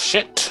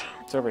bullshit?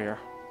 It's over here.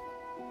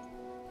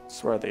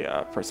 It's where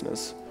the person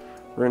is.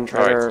 Rune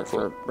Trader Alright,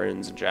 cool. for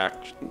runes and jack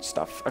and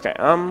stuff. Okay,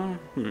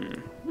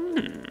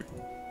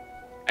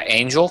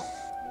 Angel?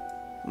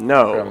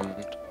 No. From,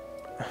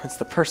 It's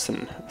the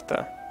person with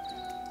the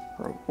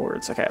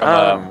rewards. Okay,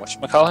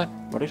 whatchamacallit?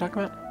 what are you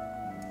talking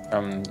about?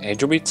 From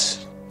Angel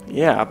Beats?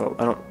 Yeah, but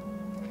I don't...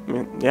 I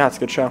mean, yeah, it's a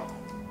good show.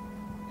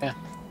 Yeah.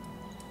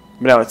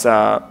 But no, it's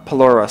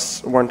Palauora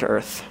Sworn to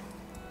Earth.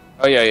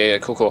 Oh, yeah,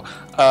 cool.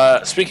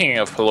 Speaking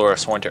of Palauora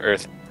Sworn to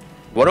Earth,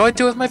 what do I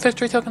do with my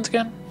victory tokens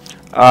again?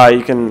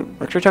 You can...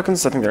 Victory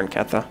tokens? I think they're in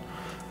Katha.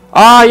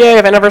 Ah, yeah, I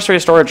have anniversary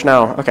storage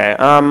now. Okay,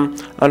 I'm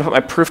gonna put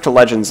my proof to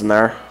legends in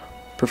there.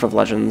 Proof of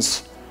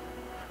legends.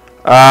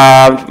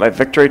 Put my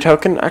victory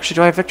token. Actually,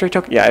 do I have victory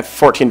token? Yeah, I have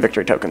 14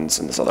 victory tokens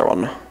in this other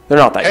one. They're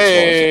not that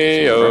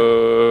Hey,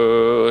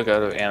 useful. I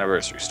got an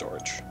anniversary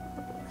storage.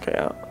 Okay,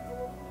 yeah.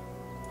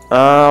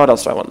 What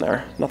else do I want in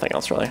there? Nothing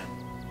else, really.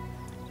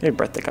 Maybe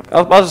birthday cup.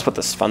 I'll just put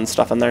this fun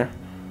stuff in there.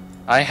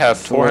 I have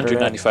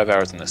 495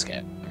 hours in this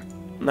game.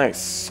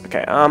 Nice.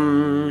 Okay,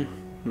 oh,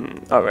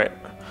 wait.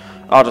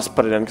 I'll just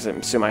put it in because I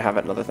assume I have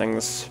it in other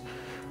things.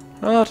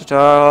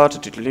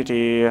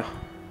 Hot-a-diddly-dee.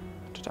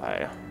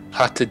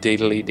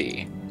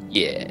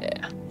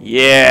 Yeah.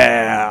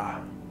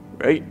 Yeah!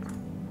 Right?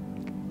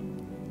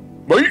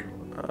 Wait.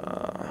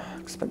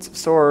 Expensive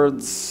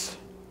swords.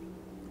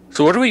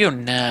 So where do we go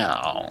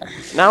now?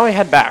 Now we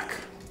head back.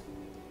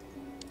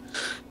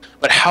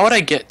 But how would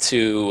I get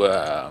to,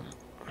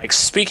 like,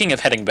 speaking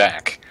of heading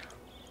back,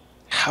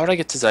 how would I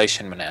get to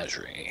Zaishin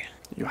Menagerie?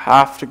 You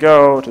have to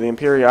go to the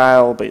Imperial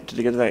Isle, but to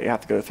get to that you have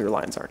to go through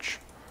Lion's Arch.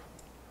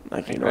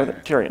 Like, you know, the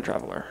Tyrian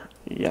Traveler.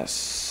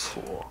 Yes.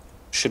 Cool.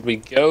 Should we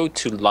go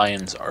to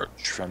Lion's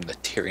Arch from the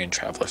Tyrian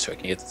Traveler so I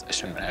can get to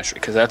Zaishin Menagerie?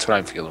 Because that's what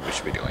I'm feeling we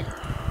should be doing.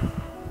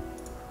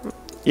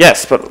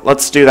 Yes, but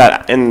let's do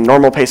that in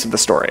normal pace of the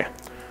story.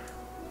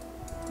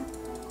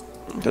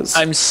 Because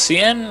I'm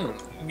seeing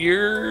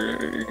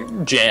your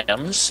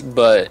jams,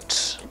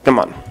 but... come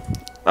on.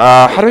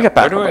 How do we get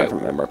back Where do I-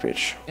 from Ember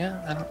Peach?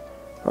 Yeah, I don't...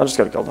 I'll just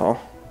go to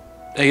Guildhall.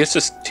 I guess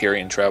just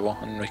Tyrian travel,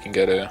 and we can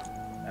go to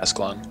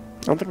Ascalon.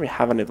 I don't think we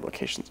have any of the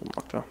locations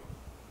unlocked, though.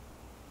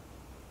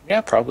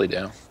 Yeah, probably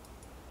do.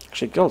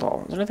 Actually,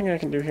 Guildhall. Is there anything I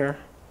can do here?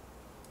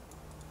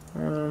 I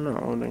don't know.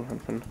 Owning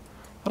henchmen.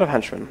 A lot of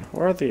henchmen.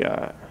 Where are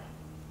the,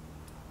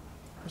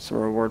 some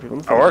reward people?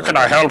 Where can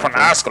I help in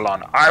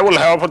Ascalon? I will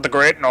help with the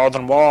Great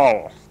Northern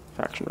Wall.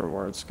 Faction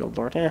rewards. Guild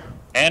Lord, yeah.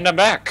 And I'm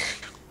back.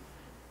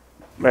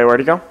 Wait, where'd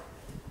he go?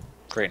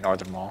 Great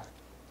Northern Wall.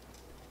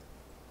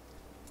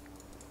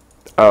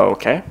 Oh,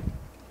 okay.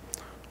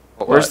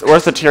 What?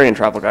 Where's the Tyrian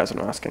travel guys? I'm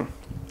asking.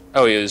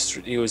 Oh,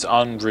 he was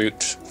en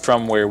route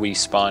from where we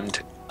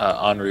spawned,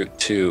 en route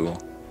to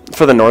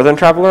For the Northern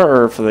Traveler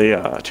or for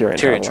the Tyrian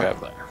Tyrian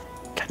Traveler?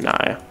 Traveler.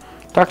 Nah.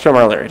 Talked to him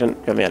earlier. He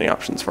didn't give me any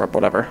options for it, but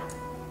whatever.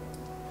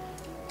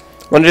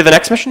 Want to do the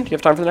next mission? Do you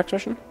have time for the next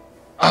mission?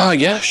 Oh,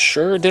 yeah,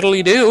 sure,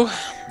 diddly do.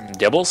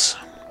 Dibbles.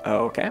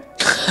 Okay.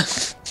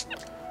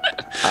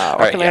 All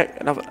What right,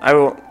 can I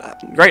will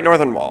Great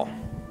Northern Wall.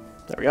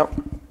 There we go.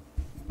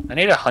 I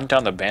need to hunt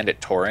down the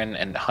bandit Torin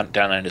and hunt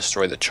down and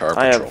destroy the Char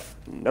I Patrol. have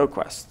no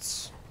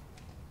quests.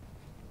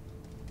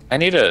 I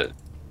need to...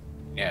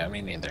 Yeah,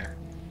 me neither.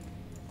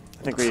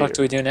 I think What the fuck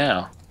do we do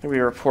now? I think we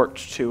report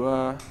to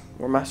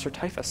War Master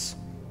Typhus.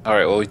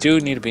 Alright, well we do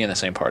need to be in the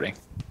same party.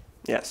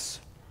 Yes.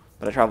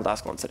 But I traveled to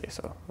Ascalon City,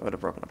 so I would have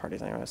broken up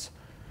parties anyways.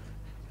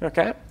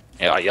 Okay.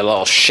 Yeah, you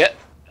little shit.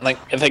 Like,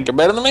 you think you're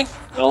better than me?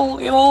 Little?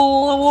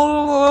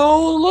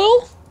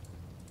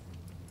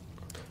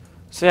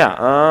 So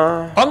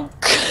yeah, Punk!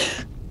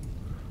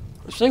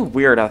 it's really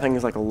weird how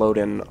things like load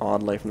in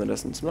oddly from the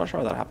distance. I'm not sure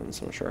how that happens.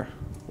 I'm not sure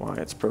why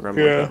it's programmed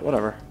like that.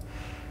 Whatever.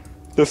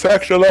 The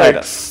faction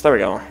Titus. There we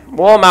go.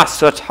 War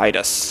Master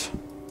Titus.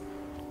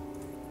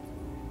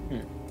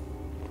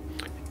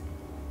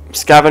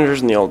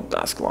 Scavengers in the old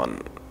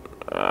Ascalon.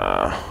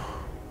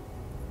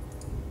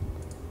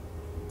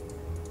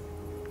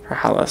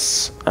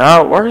 Hallis.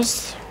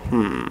 Where's...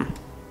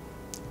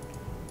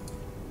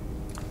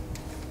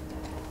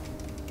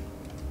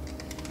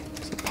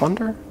 Is it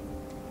Ponder?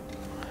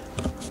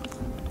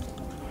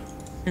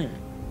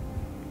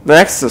 The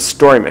next is a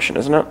story mission,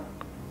 isn't it?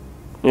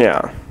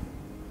 Yeah.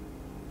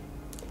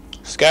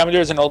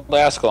 Scavengers in Old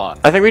Ascalon.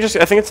 I think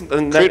it's...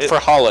 Recruit for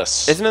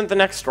Hollis. Isn't it the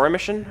next story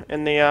mission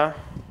in the,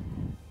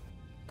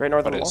 Great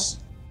Northern Wall? is?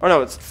 Oh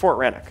no, it's Fort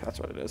Rannoch. That's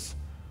what it is.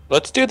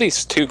 Let's do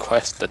these 2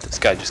 quests that this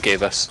guy just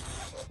gave us.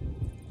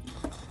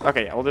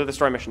 Okay, yeah, we'll do the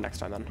story mission next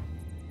time then.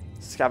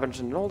 Scavengers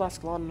in Old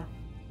Ascalon.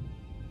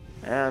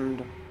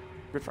 And...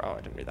 Good for... Oh,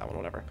 I didn't read that one,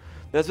 whatever.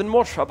 There's been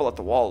more trouble at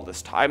the wall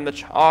this time. The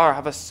Char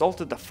have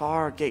assaulted the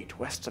far gate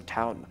west of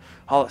town.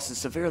 Hollis is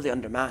severely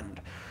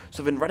undermanned,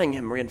 so we've been running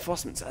him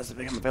reinforcements as they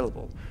become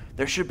available.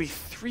 There should be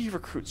 3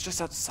 recruits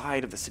just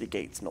outside of the city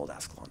gates in Old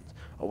Ascalon,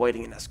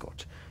 awaiting an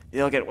escort.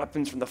 They'll get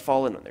weapons from the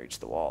Fallen when they reach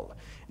the wall.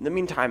 In the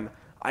meantime,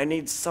 I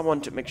need someone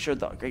to make sure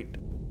the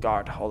Gate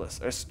Guard Hollis,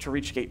 or to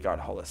reach Gate Guard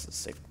Hollis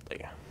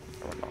safely.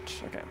 Or not.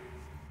 Okay.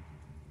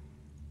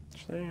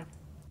 Actually,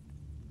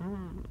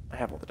 I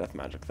have all the death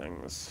magic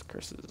things.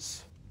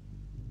 Curses.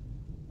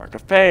 Mark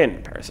of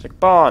Pain. Parasitic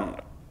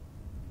Bond.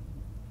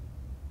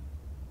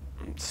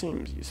 It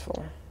seems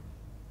useful.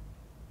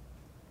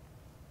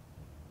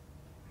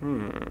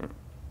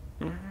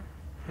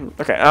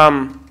 Okay,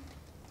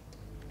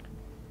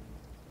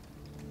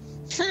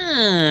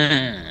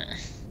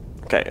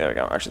 Okay, there we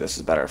go. Actually, this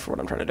is better for what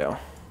I'm trying to do.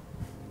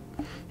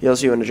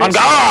 Heals you and On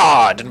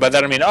guard! And by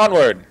that I mean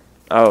onward!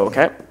 Oh,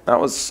 okay. That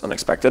was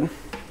unexpected.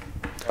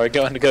 Are we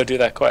going to go do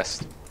that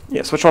quest?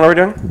 Yes, which one are we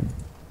doing?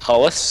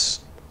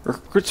 Hollis?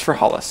 Recruits for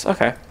Hollis.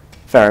 Okay.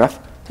 Fair enough.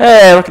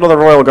 Hey, look at all the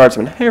Royal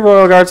Guardsmen. Hey,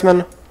 Royal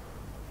Guardsmen.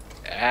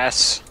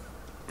 Ass.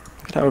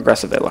 Look at how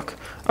aggressive they look.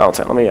 Oh,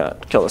 let me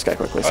kill this guy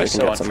quickly so we can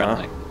get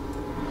unfriendly.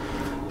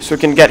 so we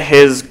can get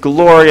his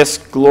glorious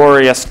bone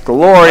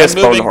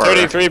moving horror.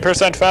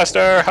 33%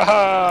 faster!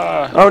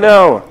 Haha! Oh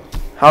no!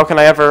 How can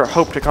I ever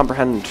hope to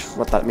comprehend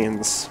what that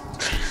means?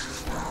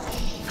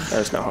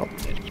 There's no hope.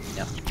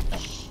 No.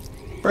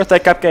 Birthday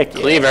cupcake.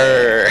 Yeah.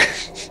 Lever!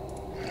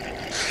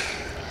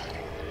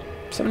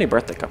 So many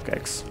birthday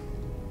cupcakes.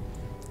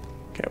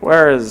 Okay,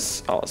 where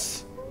is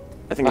Alice?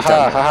 I think he's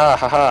Haha, down here.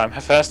 haha, haha, I'm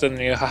faster than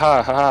you,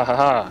 haha, haha,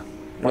 haha.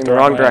 In the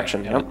wrong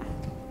direction, Yeah. yep.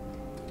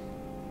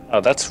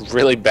 Oh, that's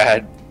really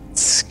bad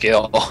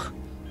skill.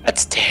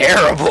 That's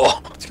terrible.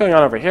 What's going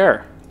on over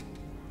here?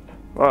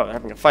 Whoa, they're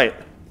having a fight.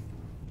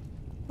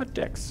 What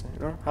dicks, you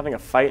know? Having a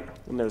fight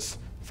when there's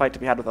a fight to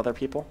be had with other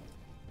people?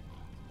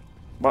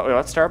 What, wait,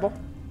 what's terrible?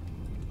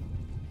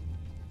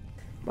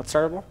 What's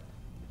terrible?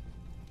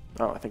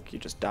 Oh, I think you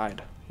just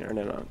died. You're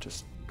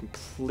just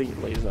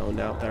completely zoned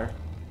out there.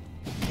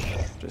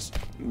 Just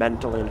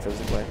mentally and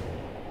physically.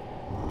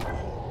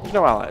 There's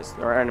no allies.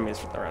 There are enemies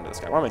around this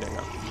guy. Why am I doing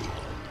that?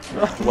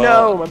 Oh,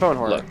 Well, no, my bone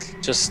horror.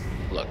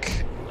 Look.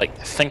 Like,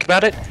 think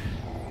about it.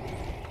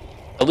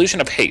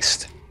 Illusion of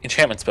Haste.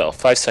 Enchantment spell,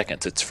 5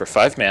 seconds. It's for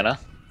 5 mana.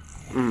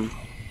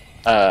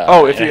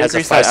 Oh, if you it has a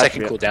increase that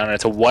 5-second attribute. cooldown, and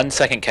it's a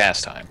 1-second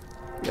cast time.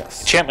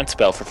 Yes. Enchantment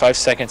spell, for 5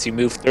 seconds, you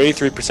move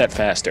 33%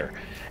 faster.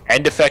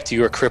 End effect,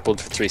 you are crippled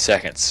for 3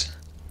 seconds.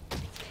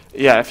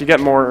 Yeah, if you get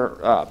more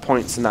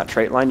points in that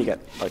trait line, you get,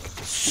 like,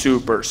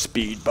 super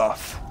speed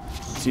buff.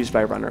 It's used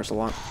by runners a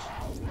lot.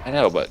 I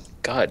know, but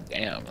god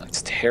damn,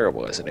 that's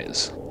terrible as it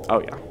is.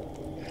 Oh, yeah.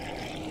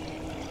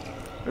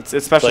 It's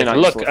especially Like, not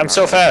look, useful if I'm you're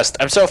so not fast,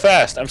 I'm so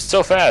fast, I'm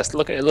so fast.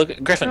 Look at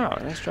Griffin. Oh,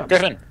 nice job.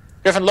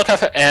 Griffin, look how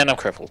fast, and I'm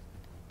crippled.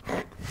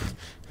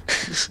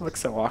 It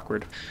looks so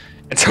awkward.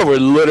 And so we're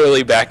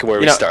literally back where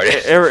we started.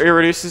 It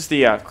reduces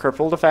the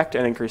crippled effect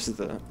and increases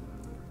the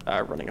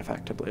running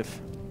effect, I believe.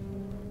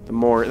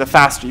 The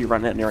faster you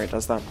run it, Near it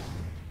does that.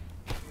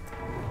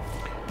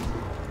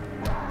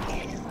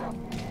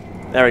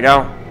 There we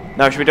go.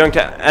 Now we should be doing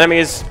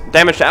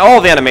damage to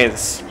all the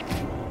enemies.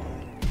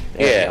 There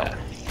we Yeah. go.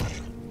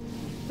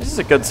 This is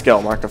a good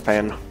skill, Mark of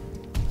Pain.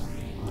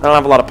 I don't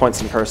have a lot of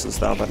points in curses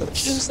though, but What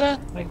it's is that?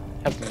 I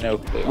have no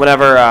clue.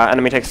 whenever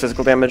enemy takes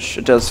physical damage,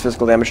 it does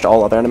physical damage to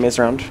all other enemies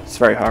around. It's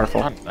very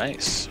powerful. Oh,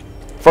 nice.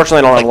 Fortunately,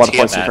 I don't have a lot of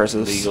Tiamat points in in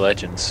curses. League of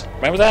Legends.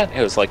 Remember that?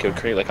 It was like it would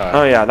create like a.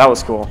 Oh yeah, that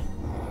was cool.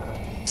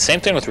 Same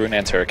thing with Rune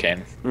and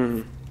Hurricane.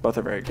 Both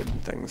are very good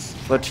things.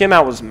 The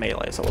Tiamat was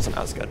melee, so it wasn't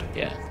as good.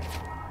 Yeah.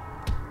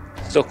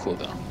 Still cool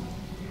though.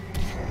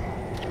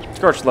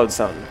 Scorched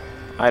Lodestone.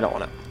 I don't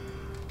want it.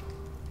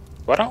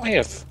 Why don't we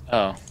have?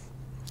 Oh.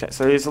 Okay,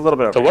 so he's a little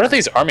bit over So what here. are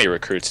these army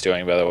recruits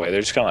doing, by the way?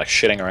 They're just kind of like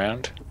shitting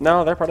around.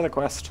 No, they're part of the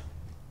quest.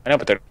 I know,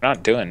 but they're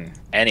not doing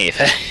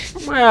anything.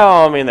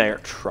 Well, I mean, they're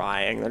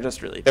trying. They're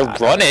just really They're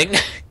bad running.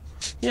 At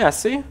it. Yeah,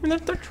 see? I mean,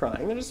 they're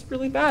trying. They're just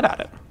really bad at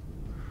it.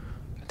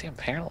 Damn,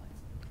 apparently.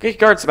 Great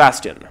Guard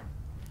Sebastian.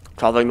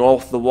 Traveling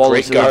north, the wall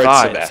Great is Guard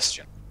ill-advised.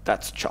 Sebastian.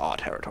 That's Chaw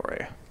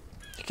territory.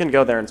 You can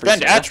go there and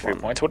Spend pursue this attribute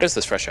one. points. What is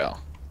this fresh ale?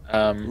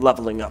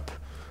 Leveling up.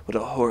 What a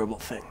horrible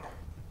thing.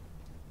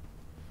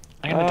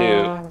 I'm gonna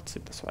do. Let's see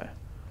it this way.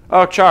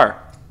 Oh,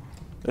 Char.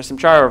 There's some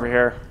Char over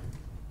here.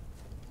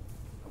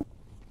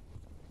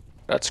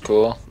 That's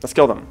cool. Let's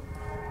kill them.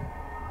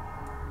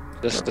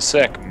 Just a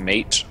sec,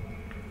 mate.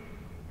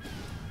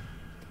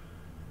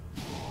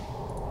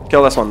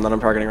 Kill this one that I'm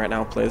targeting right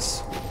now,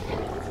 please.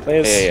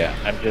 Please. Yeah.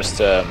 I'm just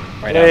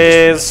right now.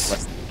 I'm just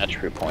with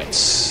attribute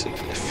points.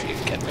 If you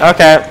can.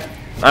 Okay.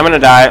 I'm gonna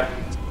die.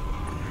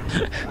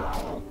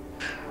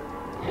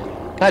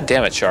 God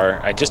damn it, Char!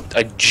 I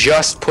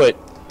just put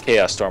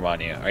Chaos Storm on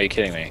you. Are you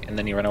kidding me? And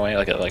then you run away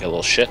like a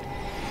little shit.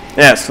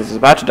 Yes, because it's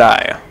about to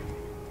die.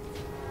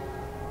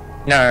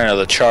 No,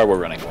 the Char were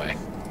running away.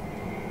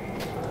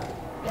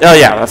 Oh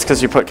yeah, that's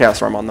because you put Chaos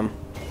Storm on them.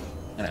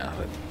 I know.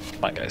 But,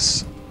 come on,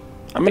 guys.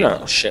 I'm Being gonna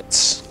little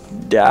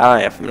shits.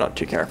 die if I'm not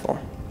too careful.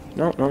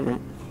 No.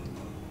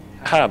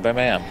 Ha! Bam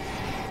bam.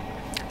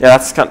 Yeah,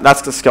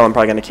 that's the skill I'm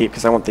probably gonna keep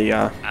because I want the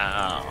Ow.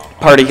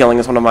 party healing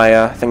is one of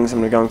my things I'm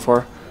gonna be going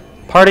for.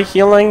 Party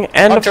healing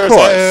and Hunter's of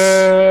course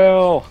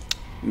Hail!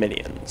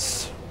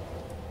 minions.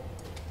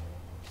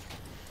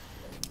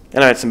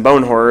 And I had some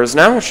bone horrors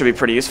now, which should be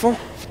pretty useful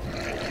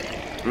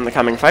in the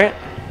coming fight.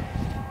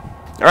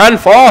 Run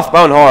forth,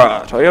 bone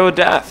horror, to your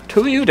death,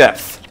 to you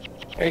death.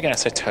 How are you gonna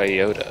say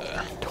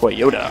Toyota?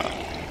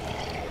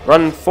 Toyota.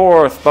 Run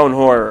forth, bone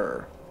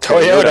horror.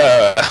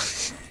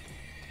 Toyota!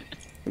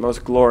 The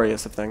most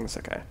glorious of things.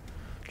 Okay.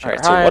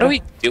 Alright, so what are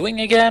we doing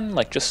again?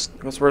 Like, just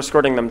Because we're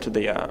escorting them to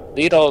the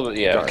lead all the.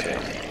 Yeah, guard. okay.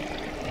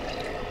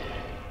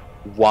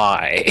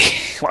 Why?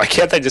 Why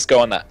can't they just go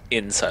on the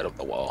inside of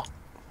the wall?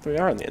 We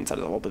are on the inside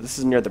of the wall, but this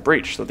is near the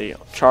breach, so the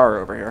Char are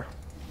over here.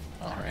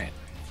 Alright.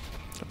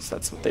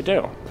 That's what they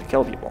do. They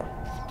kill people.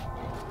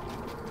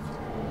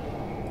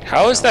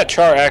 How is that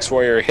Char Axe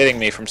Warrior hitting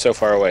me from so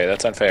far away?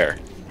 That's unfair.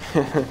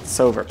 It's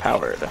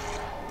overpowered. No,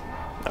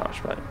 I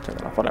should probably turn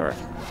that off. Whatever.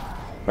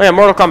 Oh yeah,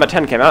 Mortal Kombat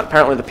 10 came out.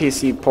 Apparently the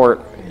PC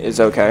port is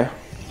okay.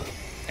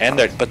 And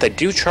but they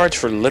do charge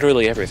for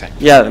literally everything.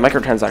 Yeah, the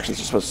microtransactions are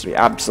supposed to be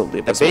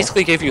absolutely They abysmal.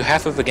 basically gave you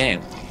half of the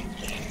game.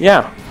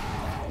 Yeah.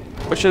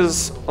 Which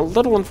is a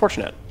little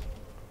unfortunate.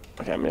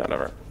 Okay, I mean,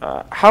 whatever.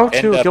 How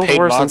to And Guild paid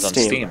Wars on mods on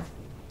Steam. Steam.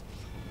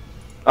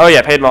 Oh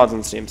yeah, paid mods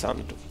on Steam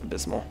sound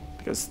abysmal.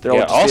 Because they're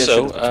Yeah, all just be as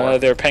also, shit as before.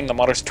 they're paying the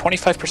modders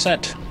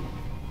 25%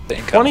 the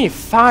income.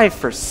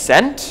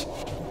 25%?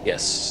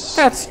 Yes.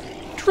 That's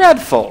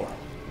dreadful.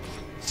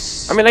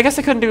 I mean, I guess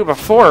they couldn't do it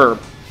before,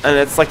 and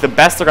it's like the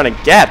best they're gonna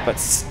get, but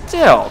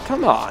still,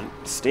 come on,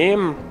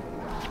 Steam.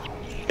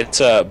 It's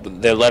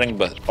they're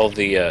letting all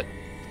the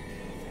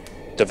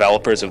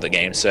developers of the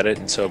game set it,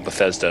 and so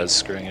Bethesda is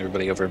screwing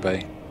everybody over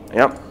by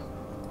Yep.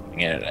 getting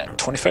it at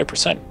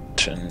 25%,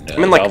 and I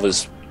mean, like, Valve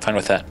is fine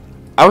with that.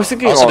 I was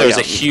thinking. Also, oh, there's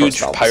yeah, a huge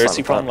Valve was piracy fine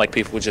with problem. that. Like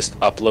people would just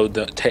upload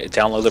them,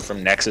 download them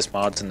from Nexus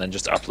mods, and then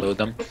just upload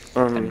them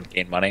and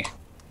gain money.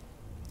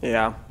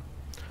 Yeah.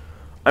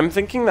 I'm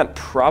thinking that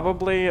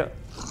probably.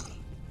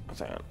 What's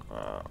that?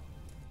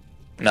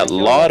 And a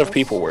lot of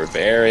people were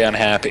very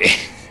unhappy.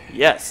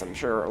 Yes, I'm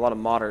sure a lot of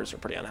modders are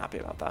pretty unhappy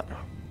about that.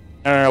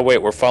 No,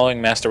 wait, we're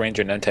following Master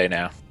Ranger Nente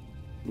now.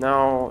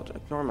 No,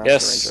 ignore Master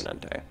Yes.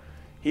 Ranger Nente.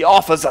 He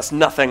offers us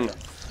nothing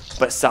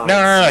besides.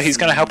 No, he's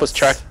gonna help us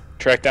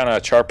track down a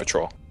Char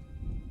Patrol.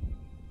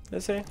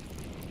 Is he?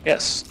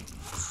 Yes.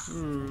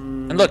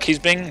 And look, he's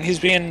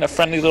being a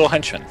friendly little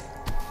henchman.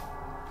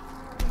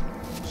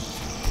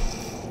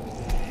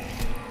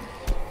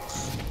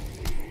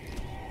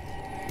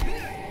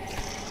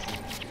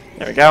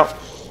 There we go.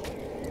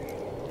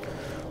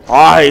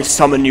 I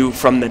summon you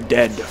from the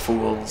dead,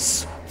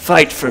 fools.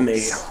 Fight for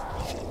me.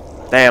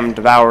 Damn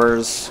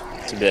devourers.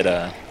 It's a bit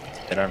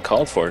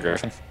uncalled for,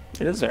 Griffin.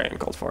 It is very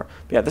uncalled for.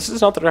 But yeah, this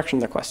is not the direction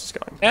the quest is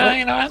going. Yeah,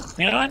 you know what?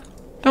 You know what?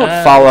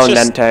 Don't follow it's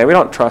just- Nente. We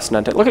don't trust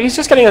Nente. Look, he's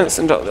just getting us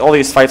into all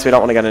these fights we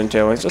don't want to get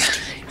into. He's just...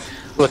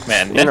 Look,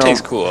 man, You know-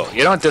 Nente's cool.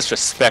 You don't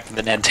disrespect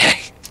the Nente. I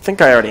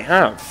think I already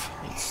have.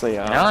 It's the You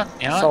know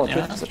what? You know solid what? You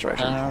know people what?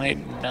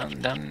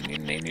 situation. Don't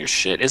need your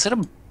shit. Is it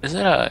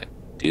a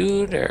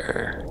dude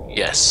or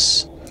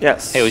yes?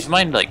 Yes. Hey, would you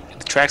mind like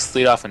the tracks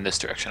lead off in this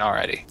direction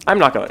already? I'm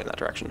not going in that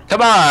direction.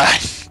 Come on,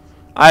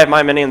 I have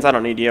my minions. I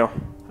don't need you.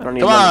 I don't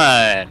need come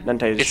on.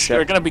 Nente's shit.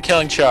 We're gonna be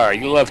killing Char.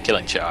 You love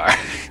killing Char.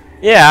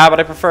 Yeah, but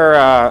I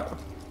prefer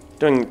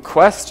doing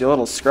quest, you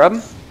little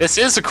scrub. This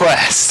is a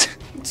quest.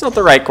 It's not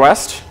the right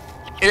quest.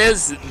 It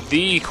is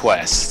the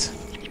quest.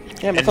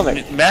 Yeah, but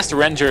something. Master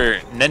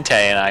Ranger Nente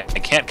and I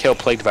can't kill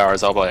Plague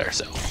Devourers all by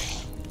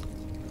ourselves.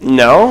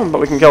 No,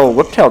 but we can kill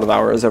Whiptail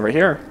Devourers over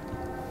here.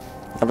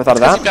 Never thought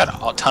of that? You've got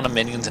a ton of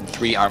minions and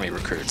 3 army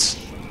recruits.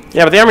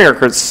 Yeah, but the army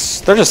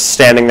recruits, they're just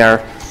standing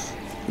there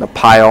in a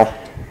pile.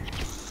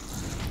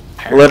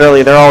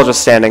 Literally, they're all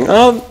just standing.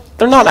 Oh,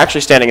 they're not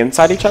actually standing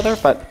inside each other,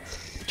 but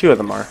 2 of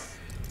them are.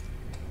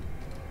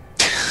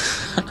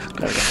 There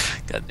we go.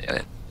 God damn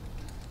it.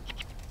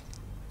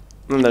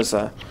 And there's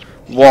a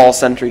wall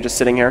sentry just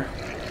sitting here.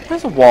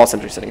 Where's a wall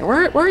sentry sitting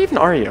here? Where even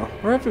are you?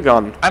 Where have you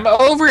gone? I'm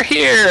over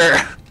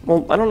here!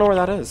 Well, I don't know where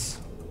that is.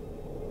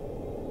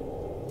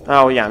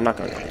 Oh, yeah, I'm not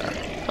going to go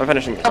there. I'm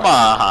finishing the Come quest.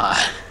 on!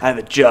 I have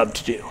a job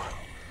to do.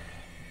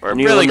 We're And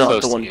you're really not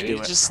close the to one you. to do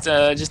You it.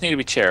 just need to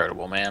be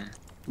charitable, man.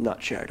 Not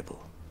charitable.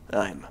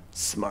 I'm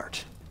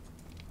smart.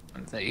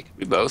 You can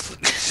be both.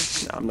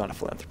 No, I'm not a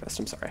philanthropist.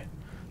 I'm sorry.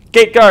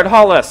 Gate guard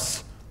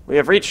Hollis! We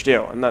have reached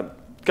you, and the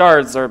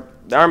guards are...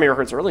 The army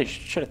recruits are really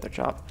shit at their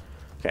job.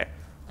 Okay.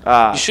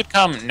 You should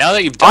come, now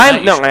that you've done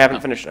that, No, you I should haven't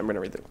come. finished it. I'm going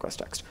to read the quest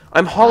text.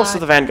 I'm Hollis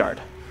of the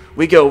Vanguard.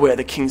 We go where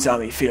the king's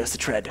army fears to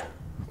tread.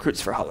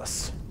 Recruits for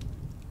Hollis.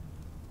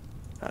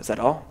 Is that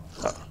all?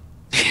 Oh.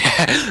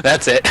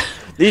 That's it.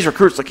 These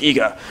recruits look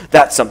eager.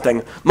 That's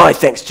something. My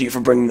thanks to you for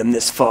bringing them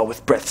this far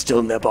with breath still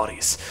in their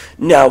bodies.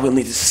 Now we'll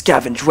need to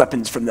scavenge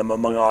weapons from them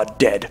among our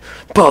dead.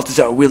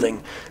 Balthazar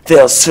willing,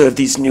 they'll serve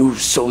these new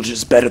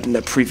soldiers better than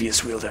their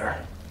previous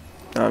wielder.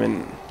 I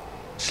mean...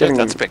 Shit,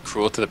 that's a bit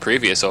cruel to the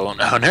previous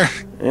owner.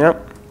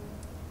 Yep.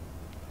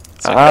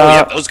 It's like, oh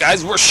yeah, those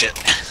guys were shit.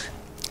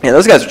 Yeah,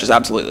 those guys are just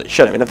absolutely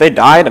shit. I mean, if they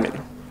died, I mean,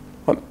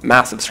 what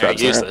massive They're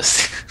scrubs.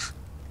 useless.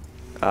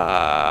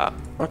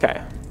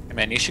 Okay. Hey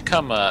man, you should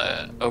come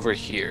over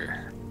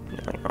here.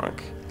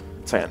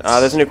 So,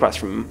 there's a new quest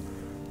from...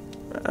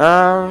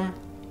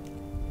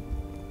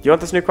 you want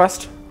this new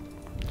quest?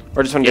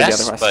 Or just want to do the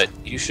other Yes, quest? but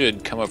you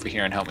should come over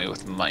here and help me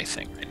with my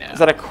thing right now. Is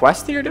that a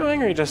quest that you're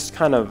doing, or you just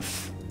kind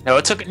of... No,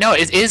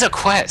 it is a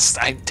quest.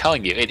 I'm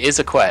telling you, it is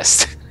a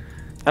quest.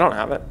 I don't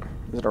have it.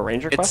 Is it a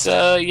ranger quest?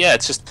 Yeah,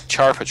 it's just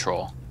Char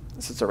Patrol.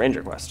 This is a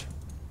ranger quest.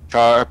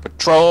 Char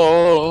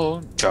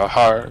Patrol,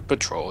 Char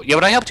Patrol. Yeah,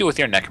 but I helped you with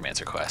your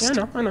Necromancer quest.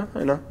 Yeah, I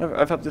know.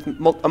 I've helped with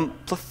a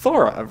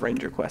plethora of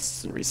ranger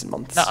quests in recent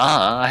months.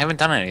 I haven't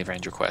done any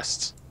Ranger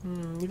quests.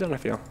 You've done a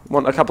few.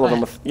 A couple of them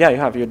with... Yeah, you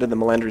have. You did the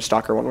Melandry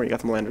Stalker one where you got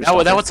the Melandry Stalker.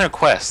 No, that wasn't a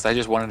quest. I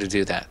just wanted to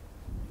do that.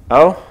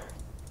 Oh?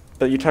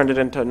 But you turned it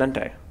into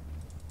Nente.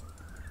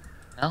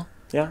 No?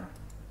 Yeah?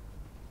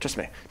 Trust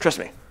me.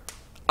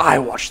 I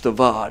watched the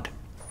VOD.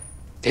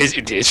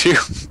 Did you?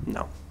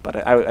 No,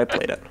 but I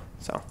played it,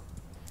 so.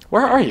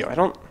 Where are you? I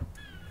don't...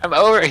 I'm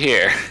over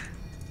here.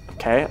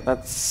 Okay,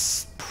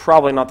 that's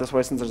probably not this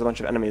way since there's a bunch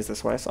of enemies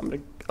this way, so I'm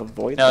gonna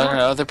avoid that.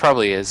 No, there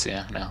probably is,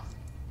 yeah, no.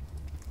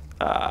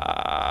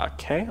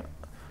 Okay.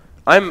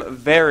 I'm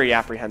very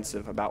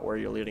apprehensive about where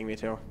you're leading me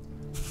to.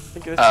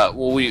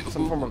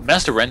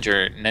 Master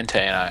Ranger Nente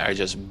and I are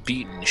just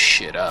beating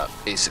shit up,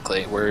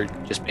 basically. We're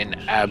just being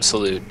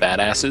absolute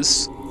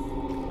badasses.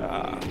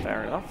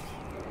 Fair enough.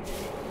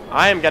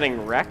 I am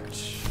getting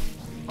wrecked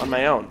on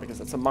my own because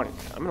it's a monk.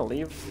 I'm gonna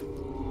leave.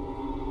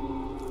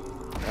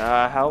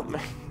 Help me.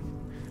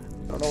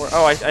 I don't know where.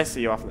 Oh, I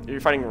see you off.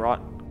 You're fighting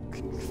Rot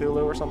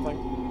Cthulhu or something?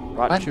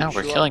 Rot What? No,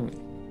 we're Chuchua?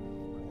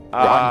 killing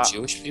rotten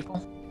Jewish people?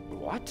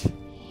 What?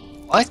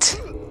 What?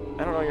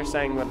 I don't know what you're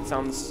saying, but it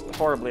sounds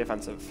horribly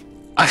offensive.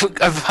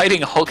 I'm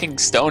fighting hulking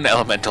stone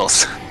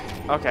elementals.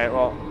 Okay,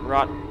 well,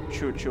 Rot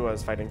Chuchua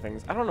is fighting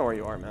things. I don't know where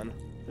you are, man.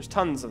 There's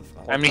tons of...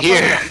 I'm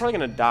here. I'm probably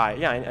gonna die.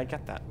 Yeah, I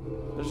get that.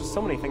 There's just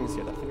so many things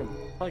here that I think I'm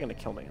probably gonna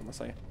kill me unless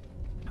I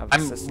have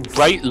I'm assistance.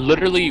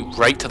 literally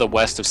right to the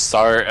west of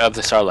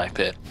the Starlight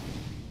Pit.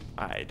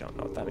 I don't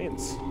know what that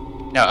means.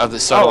 No, of the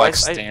Starlight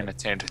Stand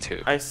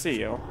 2. I see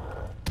you.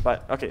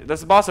 But, okay,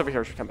 there's a boss over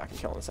here. Should come back and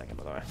kill in a second,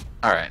 by the way.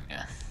 Alright,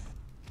 yeah.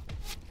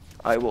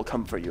 I will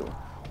come for you.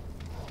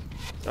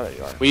 Oh, there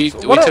you are. We So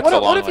took the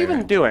long what have way you been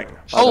around. doing? by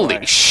the Holy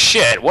way?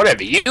 shit, what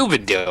have you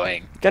been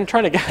doing? Again,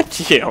 trying to get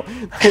to you.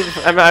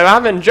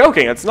 I've been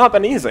joking. It's not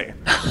been easy.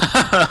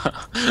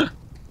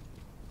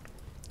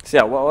 So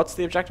yeah, well, what's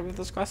the objective of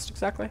this quest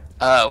exactly?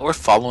 We're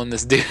following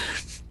this dude.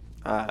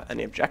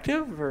 Any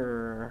objective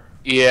or?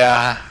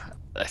 Yeah,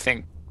 I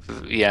think,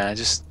 yeah,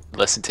 just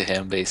listen to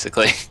him,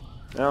 basically.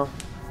 No.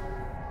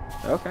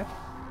 Okay.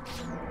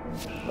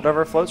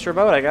 Whatever floats your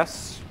boat, I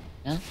guess.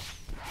 Yeah.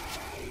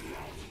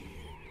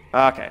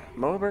 Okay,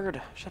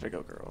 Mowbird, Shadow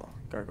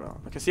Gargoyle.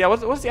 Okay, so yeah,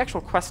 what's the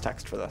actual quest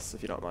text for this,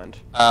 if you don't mind?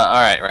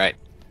 Alright.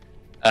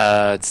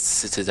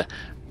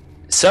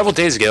 Several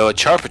days ago, a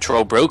Char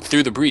Patrol broke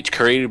through the breach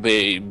created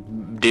by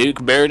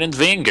Duke Baradin's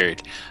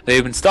Vanguard. They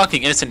have been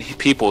stalking innocent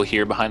people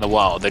here behind the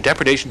wall. Their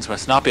depredations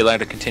must not be allowed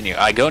to continue.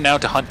 I go now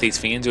to hunt these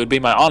fiends. It would be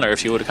my honor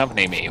if you would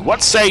accompany me.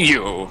 What say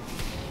you?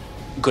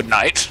 Good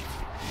night.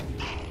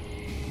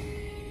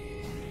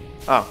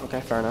 Oh,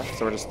 okay, fair enough.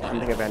 So we're just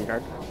hunting a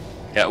Vanguard.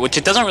 Yeah, which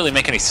it doesn't really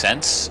make any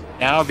sense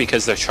now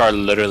because there's Char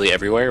literally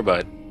everywhere,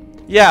 but...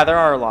 Yeah, there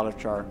are a lot of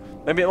char.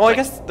 Maybe. Well, I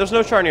guess there's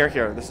no char near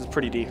here. This is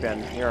pretty deep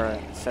in. Near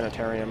a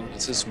sanitarium.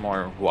 This is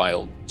more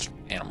wild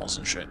animals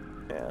and shit.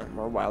 Yeah,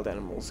 more wild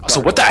animals.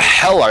 So what the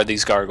hell are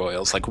these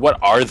gargoyles? Like, what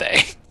are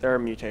they? They're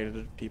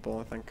mutated people,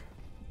 I think.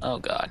 Oh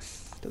god.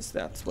 Because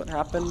that's what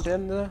happened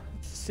in the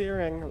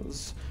searing. It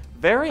was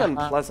very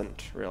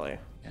unpleasant, really.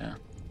 Yeah.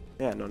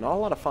 Yeah, no, not a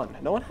lot of fun.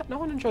 No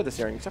one enjoyed the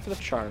searing except for the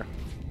char.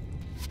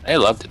 They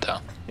loved it though.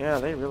 Yeah,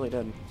 they really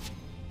did.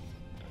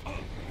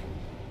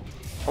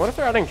 I wonder if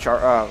they're adding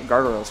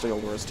gargoyles to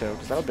Guild Wars too,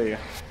 because that would be.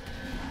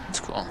 That's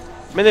cool.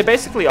 I mean, they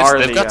basically are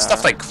They've the. got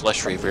stuff like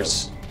Flesh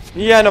Reavers.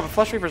 Yeah, no, but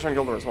Flesh Reavers are in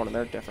Guild Wars 1 and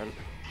they're different.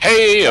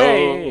 Hey,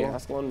 Hey,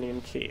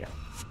 Ascalonian key.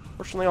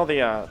 Fortunately, all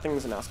the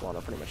things in Ascalon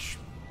are pretty much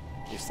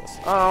useless.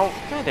 Oh,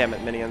 god damn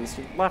it, minions!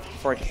 You left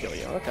before I could kill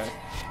you. Okay.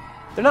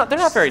 They're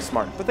not very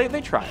smart, but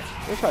they try.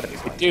 They try to be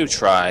smart. They do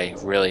try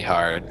really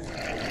hard.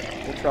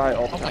 They try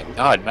all the Oh my time.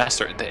 god,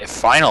 Master!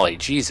 Finally,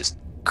 Jesus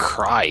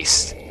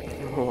Christ!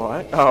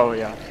 What? Oh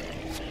yeah,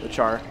 the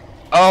char.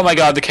 Oh my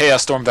god, the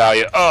Chaos Storm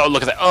value. Oh,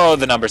 look at that. Oh,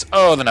 the numbers.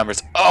 Oh, the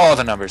numbers. Oh,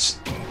 the numbers.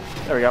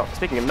 There we go.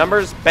 Speaking of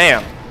numbers,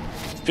 bam.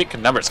 Speaking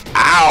of numbers.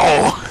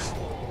 Ow!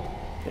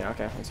 Yeah.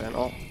 Okay. I'm saying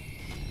all.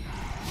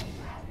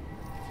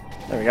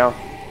 There we go.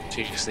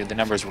 Seriously, the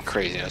numbers were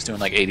crazy. I was doing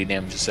like 80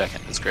 damage a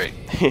second. That's great.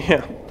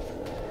 Yeah.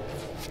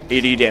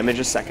 80 damage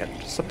a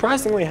second.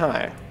 Surprisingly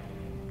high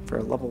for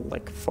a level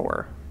like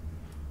 4.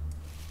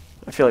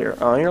 I feel you're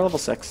level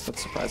 6.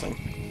 That's surprising.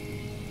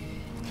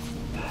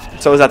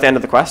 So is that the end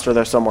of the quest, or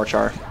there's still more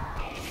char?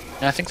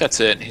 Yeah, I think that's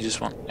it. He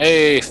just won.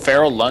 Hey,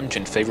 Feral Lunge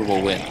and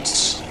Favorable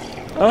Winds.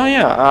 Oh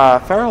yeah,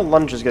 Feral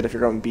Lunge is good if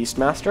you're going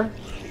Beastmaster.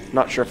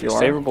 Not sure if you are.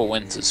 Favorable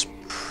Winds is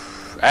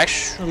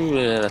actually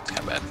that's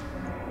kind of bad.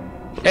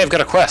 Hey, I've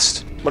got a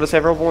quest. What does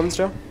Favorable Winds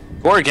do?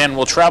 Gorgon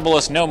will trouble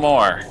us no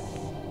more.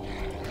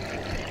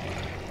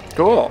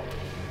 Cool.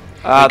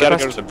 We gotta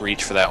go to the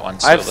breach for that one.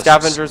 So I have let's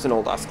Scavengers in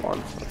Old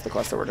Ascalon. That's the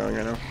quest that we're doing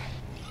right now.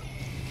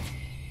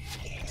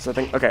 So I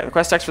think, okay, the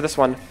quest text for this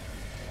one.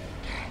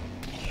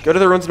 Go to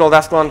the ruins in Old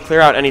Ascalon, clear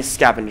out any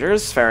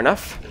scavengers. Fair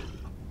enough.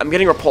 I'm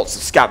getting reports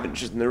of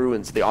scavengers in the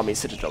ruins of the army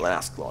citadel in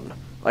Ascalon.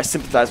 I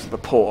sympathize with the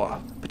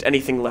poor, but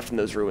anything left in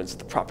those ruins is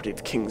the property of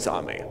the king's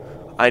army.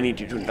 I need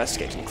you to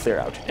investigate and clear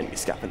out any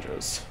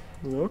scavengers.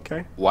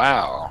 Okay.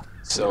 Wow.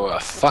 So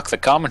fuck the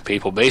common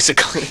people,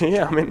 basically.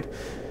 Yeah, I mean,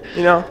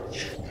 you know.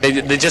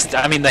 They just,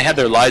 I mean, they had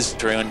their lives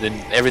ruined and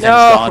everything's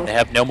gone. They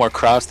have no more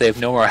crops. They have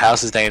no more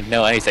houses. They have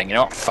no anything. You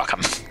know what? Fuck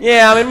them.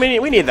 Yeah, I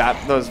mean, we need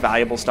those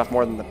valuable stuff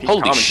more than the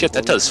Holy common shit,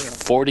 people that does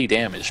 40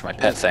 damage, my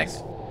pet thing.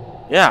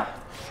 Yeah.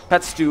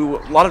 Pets do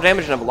a lot of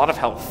damage and have a lot of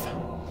health.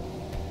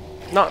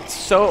 Not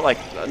so, like,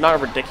 not a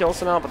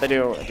ridiculous amount, but they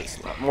do a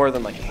decent amount. More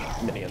than, like,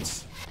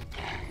 minions.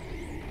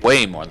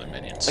 Way more than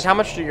minions. Like, how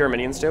much do your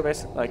minions do,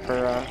 basically, like,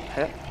 per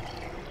hit?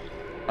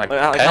 Like, Like,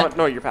 pet? how much,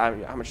 no,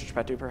 how much does your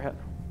pet do per hit?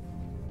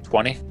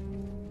 20?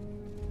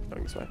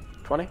 Going this way.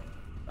 20?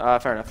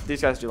 Fair enough.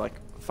 These guys do, like,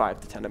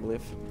 5 to 10, I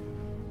believe.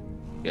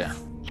 Yeah.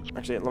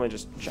 Actually, let me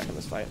just check in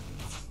this fight.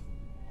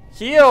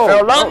 Heal!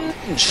 Fair Don't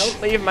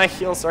lunge! leave my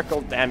heal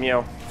circle, damn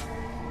you.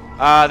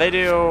 They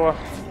do...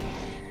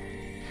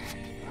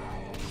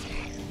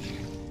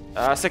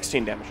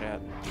 16 damage a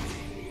hit.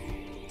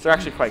 So they're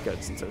actually quite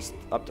good, since there's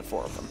up to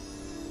 4 of them.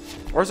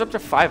 Or is it up to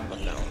 5 of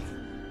them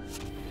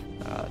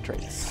now?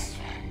 Traits.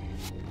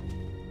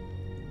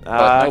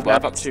 I can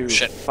have up to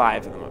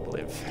 5 of them, I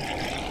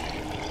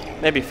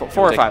believe. Maybe 4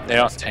 or 5. They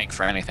don't tank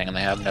for anything, and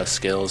they have no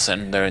skills,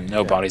 and there are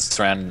no bodies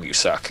surrounding you.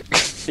 Suck.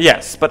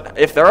 Yes, but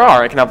if there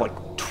are, I can have like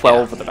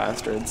 12 of the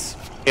bastards.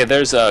 Yeah,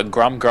 there's a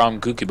Grom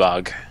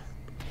Gookibog.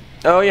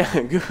 Oh yeah,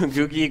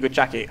 Googie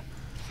Guchaki.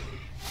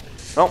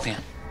 Well, Yeah.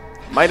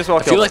 might as well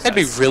I kill feel like those that'd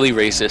be guys. really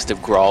racist if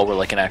Grawl were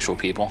like an actual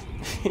people.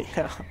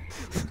 Yeah.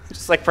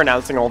 Just like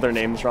pronouncing all their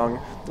names wrong.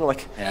 They're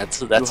like, Yeah,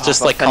 that's "You just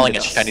have like calling a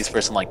offended us." Chinese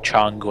person like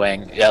Chong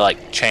Guang. Yeah,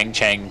 like Chang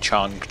Chang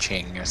Chong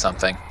Ching or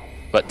something,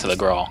 but to the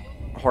Grawl.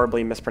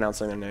 Horribly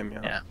mispronouncing their name,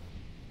 yeah. Yeah.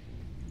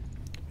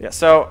 Yeah,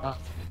 so,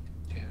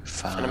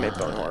 Fine. anime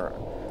bone horror.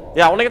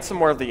 Yeah, I want to get some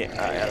more of the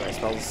anime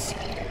spells.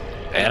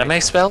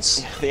 Anime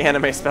spells? The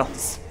anime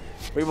spells.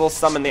 We will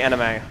summon the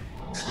anime.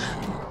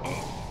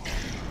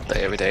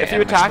 The everyday If you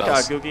anime attack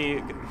spells.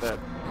 Googie, the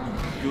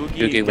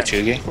Googie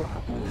Wachugi?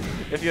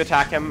 if you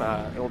attack him,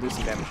 it will do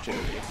some damage to the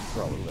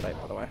girl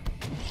Uludite, by the way.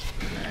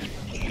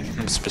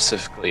 I'm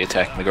specifically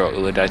attacking the girl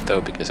Uludite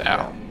though because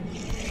ow.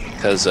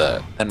 Because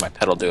then my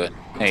pet will do it.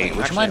 Hey,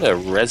 would you mind a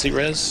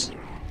Resi-Res?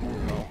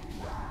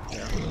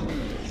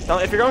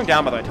 If you're going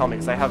down, by the way, tell me,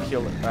 because I have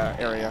heal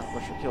area,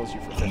 which heals you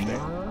for 50.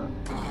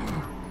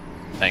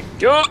 Thank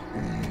you!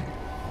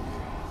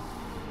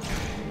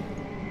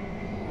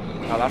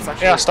 Oh, that's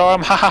actually... Yeah,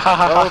 Storm! Ha ha ha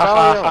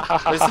Oh, ha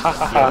ha Valio. Is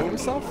he healing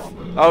himself?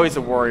 Oh, he's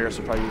a warrior,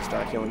 so probably used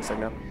healing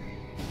signal.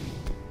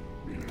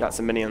 Got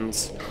some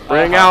minions.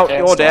 Bring out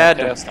your dead.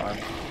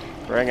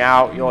 Bring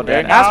out your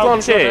dead.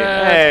 Ascalon Key!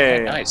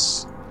 Hey!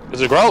 Nice.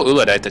 There's a girl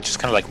Uludite that just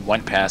kind of like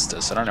went past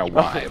us. I don't know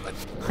why, but...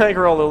 Hey,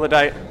 girl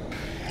Uludite.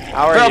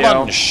 How are you?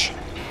 Lunge.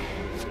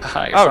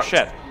 Haha, you're Oh, fucked.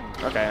 shit.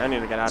 Okay, I need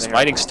to get out of here.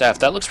 Smiting Staff.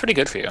 That looks pretty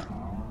good for you.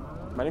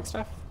 Mining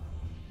stuff?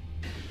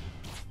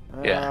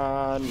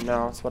 Yeah.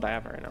 No, it's what I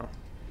have right now.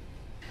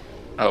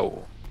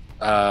 Oh.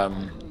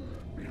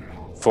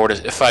 5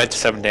 to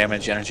 7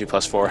 damage, energy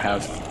plus 4,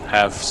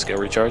 have skill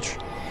recharge.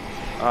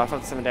 5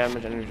 to 7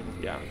 damage, energy,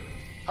 yeah.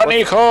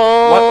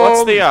 Honeycomb!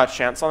 What's the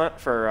chance on it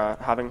for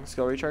having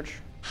skill recharge?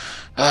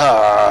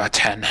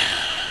 10.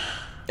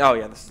 Oh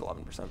yeah, this is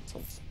 11%, so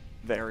it's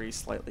very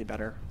slightly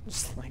better.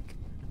 Just like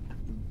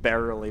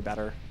barely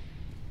better.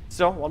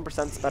 Still,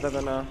 1% is better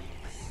than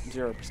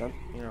 0%.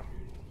 You know.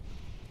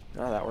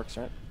 Oh, that works,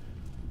 right?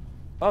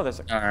 Oh, there's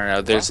a.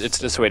 No. It's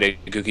this way to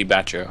Gookie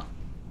Bacho.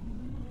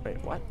 Wait,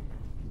 what?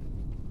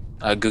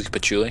 Gookie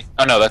Patchouli.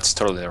 Oh no, that's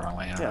totally the wrong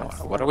way. I don't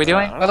know. What are we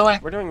doing, by the way?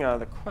 We're doing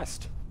the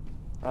quest.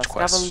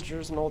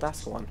 Scavengers and Old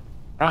Ascalon.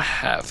 I don't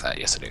have that.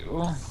 Yes, I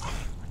do. I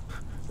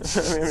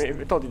mean,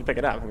 I told you to pick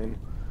it up. I mean,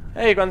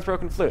 hey, Gwen's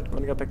broken flute. I'm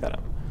gonna go pick that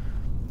up.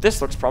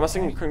 This looks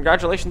promising.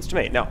 Congratulations to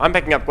me. No, I'm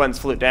picking up Gwen's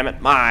flute. Damn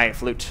it, my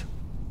flute.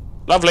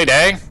 Lovely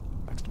day.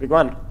 Next to be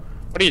Gwen.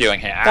 What are you doing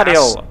here?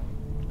 Daddy-o.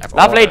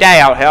 Lovely day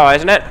out here,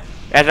 isn't it?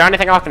 Is there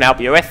anything I can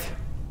help you with?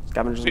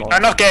 Scavengers and Old.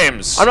 Enough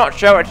games. I'm not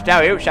sure what to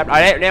tell you, except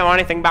I don't know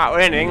anything about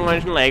winning when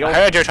it's illegal. I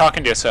heard you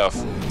talking to yourself.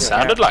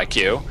 Sounded like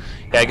you.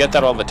 Yeah, I get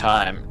that all the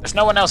time. There's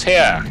no one else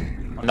here.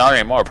 Well, not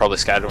anymore. Probably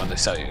scattered when they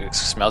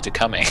smelled you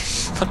coming.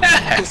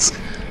 Yes.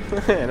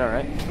 I know,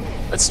 right?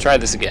 Let's try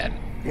this again.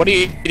 What are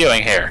you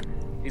doing here?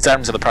 These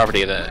items are the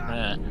property of the.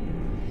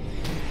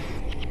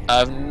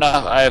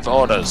 I have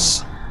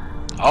orders.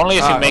 Only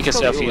if you make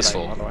yourself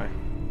useful.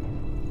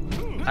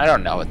 I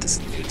don't know what this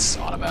dude's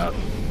on about.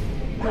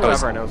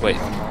 Whoever knows. Wait,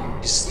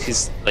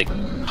 he's like.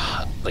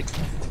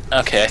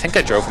 Okay, I think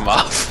I drove him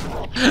off.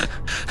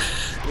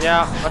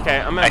 Yeah. Okay,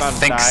 I'm about to die. I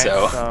think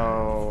so.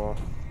 So.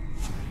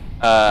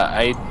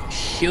 I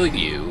heal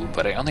you,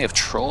 but I only have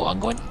troll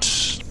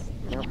unguent.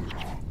 Yep.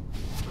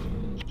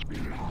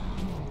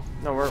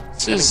 No, we're.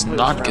 This is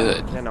not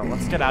good. Yeah, no.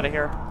 Let's get out of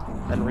here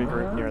and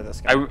regroup near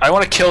this guy. I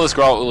want to kill this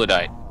Grawl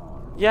Uladite.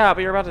 Yeah,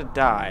 but you're about to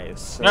die.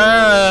 So...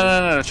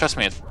 No. Trust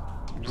me.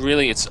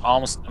 I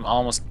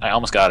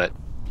almost got it.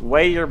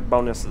 Weigh your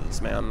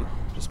bonuses, man.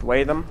 Just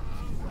weigh them.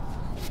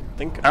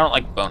 I don't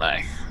like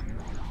boni.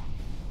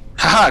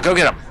 Haha, go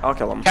get him. I'll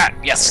kill him. Cat,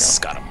 yes,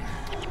 got him.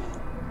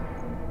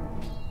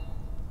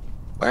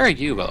 Where are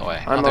you, by the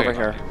way? I'm over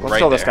here. Let's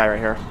kill this guy right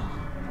here.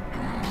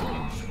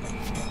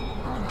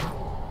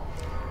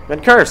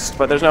 Been cursed,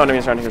 but there's no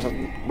enemies around here, so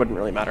it wouldn't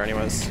really matter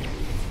anyways.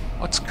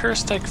 What's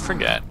cursed? I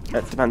forget.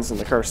 It depends on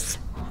the curse.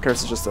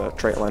 Curse is just a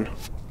trait line,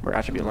 or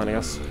attribute line, I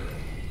guess.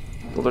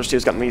 Builders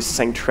 2's got me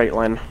saying trait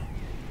line.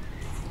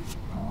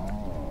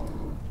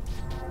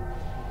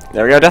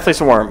 There we go, Deathly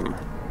Swarm.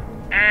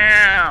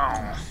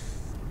 Ow.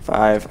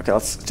 5. Okay,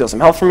 let's steal some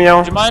health from you.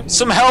 Do you mind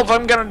some help?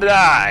 I'm gonna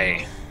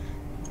die.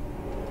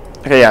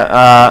 Okay,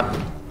 yeah.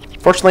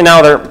 Fortunately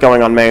now they're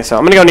going on me, so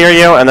I'm gonna go near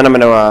you, and then I'm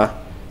gonna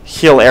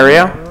heal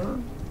area.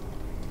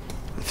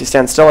 If you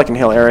stand still, I can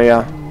heal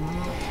area.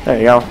 There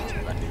you go.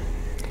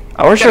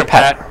 Oh, where's your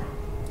pet?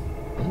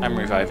 I'm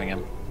reviving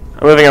him.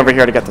 I'm moving over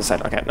here to get this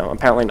side. Okay, no,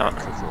 apparently not.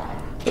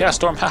 Yeah,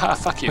 Storm, haha,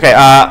 fuck you. Okay,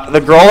 the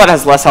girl that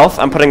has less health,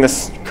 I'm putting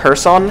this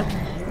curse on.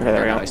 Okay,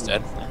 there we go. He's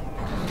dead.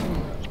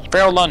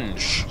 Barrel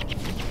lunge.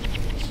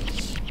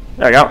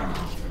 There we go.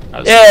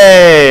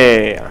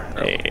 Yay!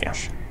 Hey.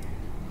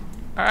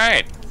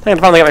 Alright. I think I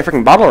finally got my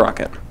freaking bottle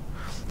rocket.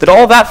 Did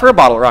all that for a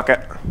bottle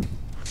rocket.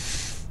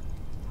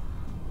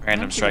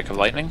 Random strike of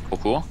lightning.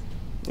 Cool.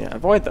 Yeah,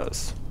 avoid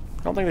those.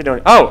 I don't think they're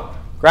doing. Oh!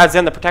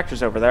 Graz'en the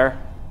Protector's over there.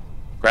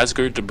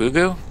 Grazgurd the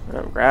Bugu?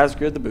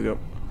 Grazgurd the Bugu.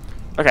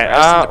 Okay,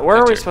 where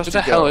are we supposed to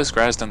go? Who the hell is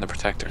Graz'en the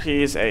Protector?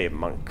 He's a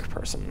monk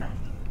person.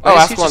 Oh,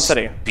 Ascalon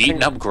City.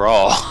 Beating up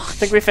Grawl. I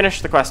think we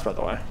finished the quest, by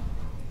the way.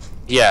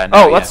 Yeah,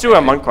 no, let's do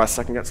a monk quest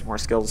so I can get some more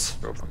skills.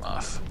 Drove him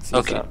off.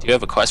 Okay, do you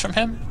have a quest from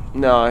him?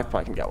 No, I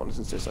probably can get one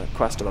since there's a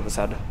quest above his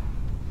head.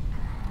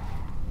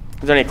 If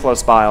there's any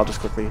close by, I'll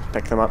just quickly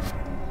pick them up.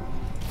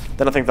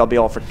 I don't think they'll be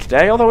all for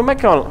today, although we might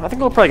go on. I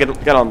think we'll probably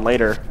get on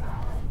later.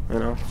 You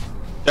know.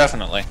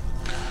 Definitely.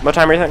 What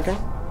time are you thinking?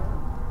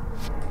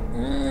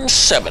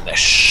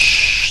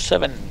 7-ish.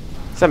 7.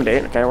 7 to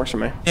 8. Okay, works for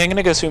me. Yeah, I'm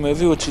gonna go see a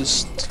movie, which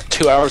is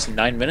 2 hours and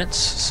 9 minutes.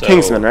 So...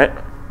 Kingsman, right?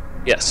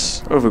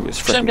 Yes. Movie was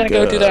freaking So I'm gonna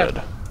good. go do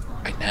that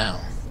right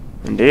now.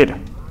 Indeed.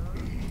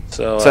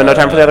 So no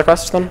time for the other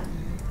quests then?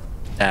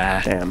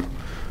 Nah. Damn.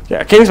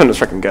 Yeah, Kingsman was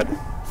freaking good.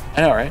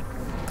 I know, right?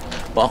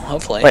 Well,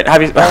 hopefully. Wait,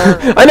 have you?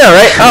 I know,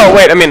 right? Oh,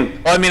 wait. I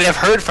mean. Well, I mean, I've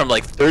heard from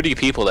like 30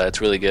 people that it's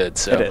really good.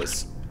 So. It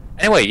is.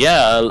 Anyway,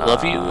 yeah,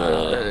 love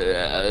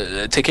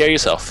you. Take care of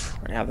yourself.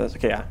 I have this.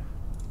 Okay, yeah.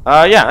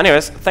 Yeah.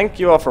 Anyways, thank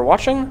you all for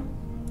watching.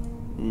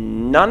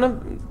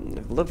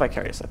 Live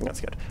vicariously. I think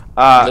that's good.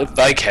 Live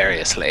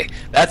vicariously.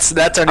 That's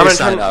our new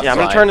sign off. Yeah, I'm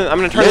gonna turn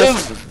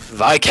Live this.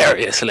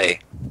 vicariously.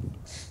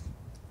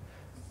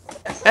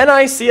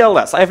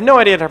 NICLS. I have no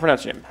idea how to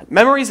pronounce your name.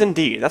 Memories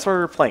Indeed. That's where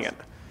we're playing it.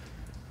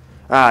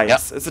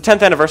 Yes. Yep. It's the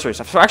 10th anniversary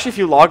stuff. So actually, if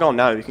you log on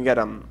now, you can get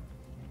a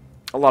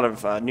lot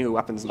of new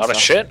weapons and stuff. A lot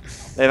of shit.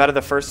 They've added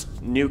the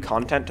first new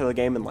content to the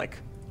game in like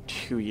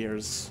 2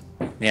 years.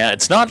 Yeah,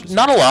 it's not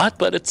a lot,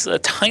 but it's a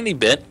tiny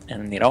bit,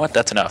 and you know what?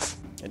 That's enough.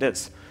 It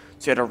is.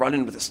 So you had a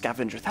run-in with the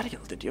scavenger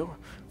Thadiel, did you?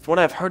 From what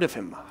I have heard of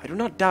him, I do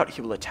not doubt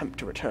he will attempt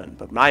to return,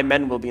 but my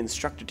men will be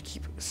instructed to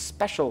keep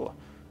special.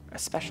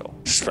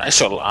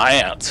 Special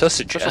eye out. So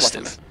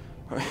suggestive.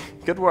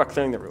 Good work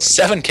clearing the ruins.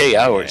 7K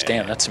hours.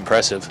 Damn, that's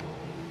impressive.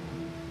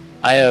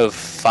 I have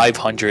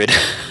 500.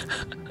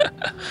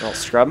 Little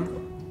scrub.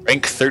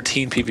 Rank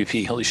 13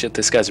 PvP. Holy shit,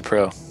 this guy's a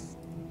pro.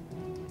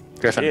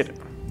 Griffin. Indeed.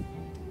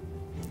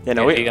 Yeah,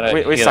 no,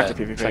 we sucked at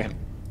PvP.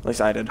 At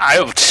least I did.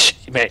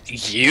 Man,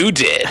 you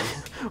did.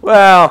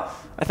 Well,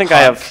 I think I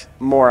have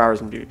more hours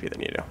in PvP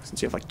than you do,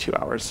 since you have like 2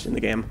 hours in the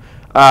game.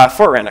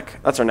 Fort Rannoch.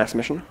 That's our next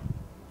mission.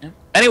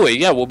 Anyway,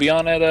 yeah, we'll be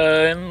on it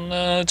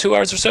in 2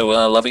 hours or so.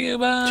 Love you.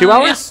 2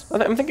 hours?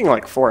 Yeah. I'm thinking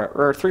like 4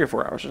 or 3 or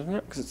 4 hours, isn't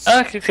it? Because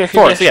it's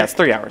 4. So yeah, it's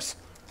 3 hours.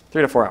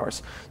 3 to 4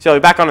 hours. So I'll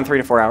be back on in 3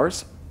 to 4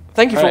 hours.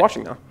 Thank you for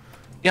watching, though.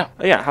 Yeah.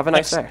 Yeah. Have a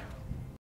nice day.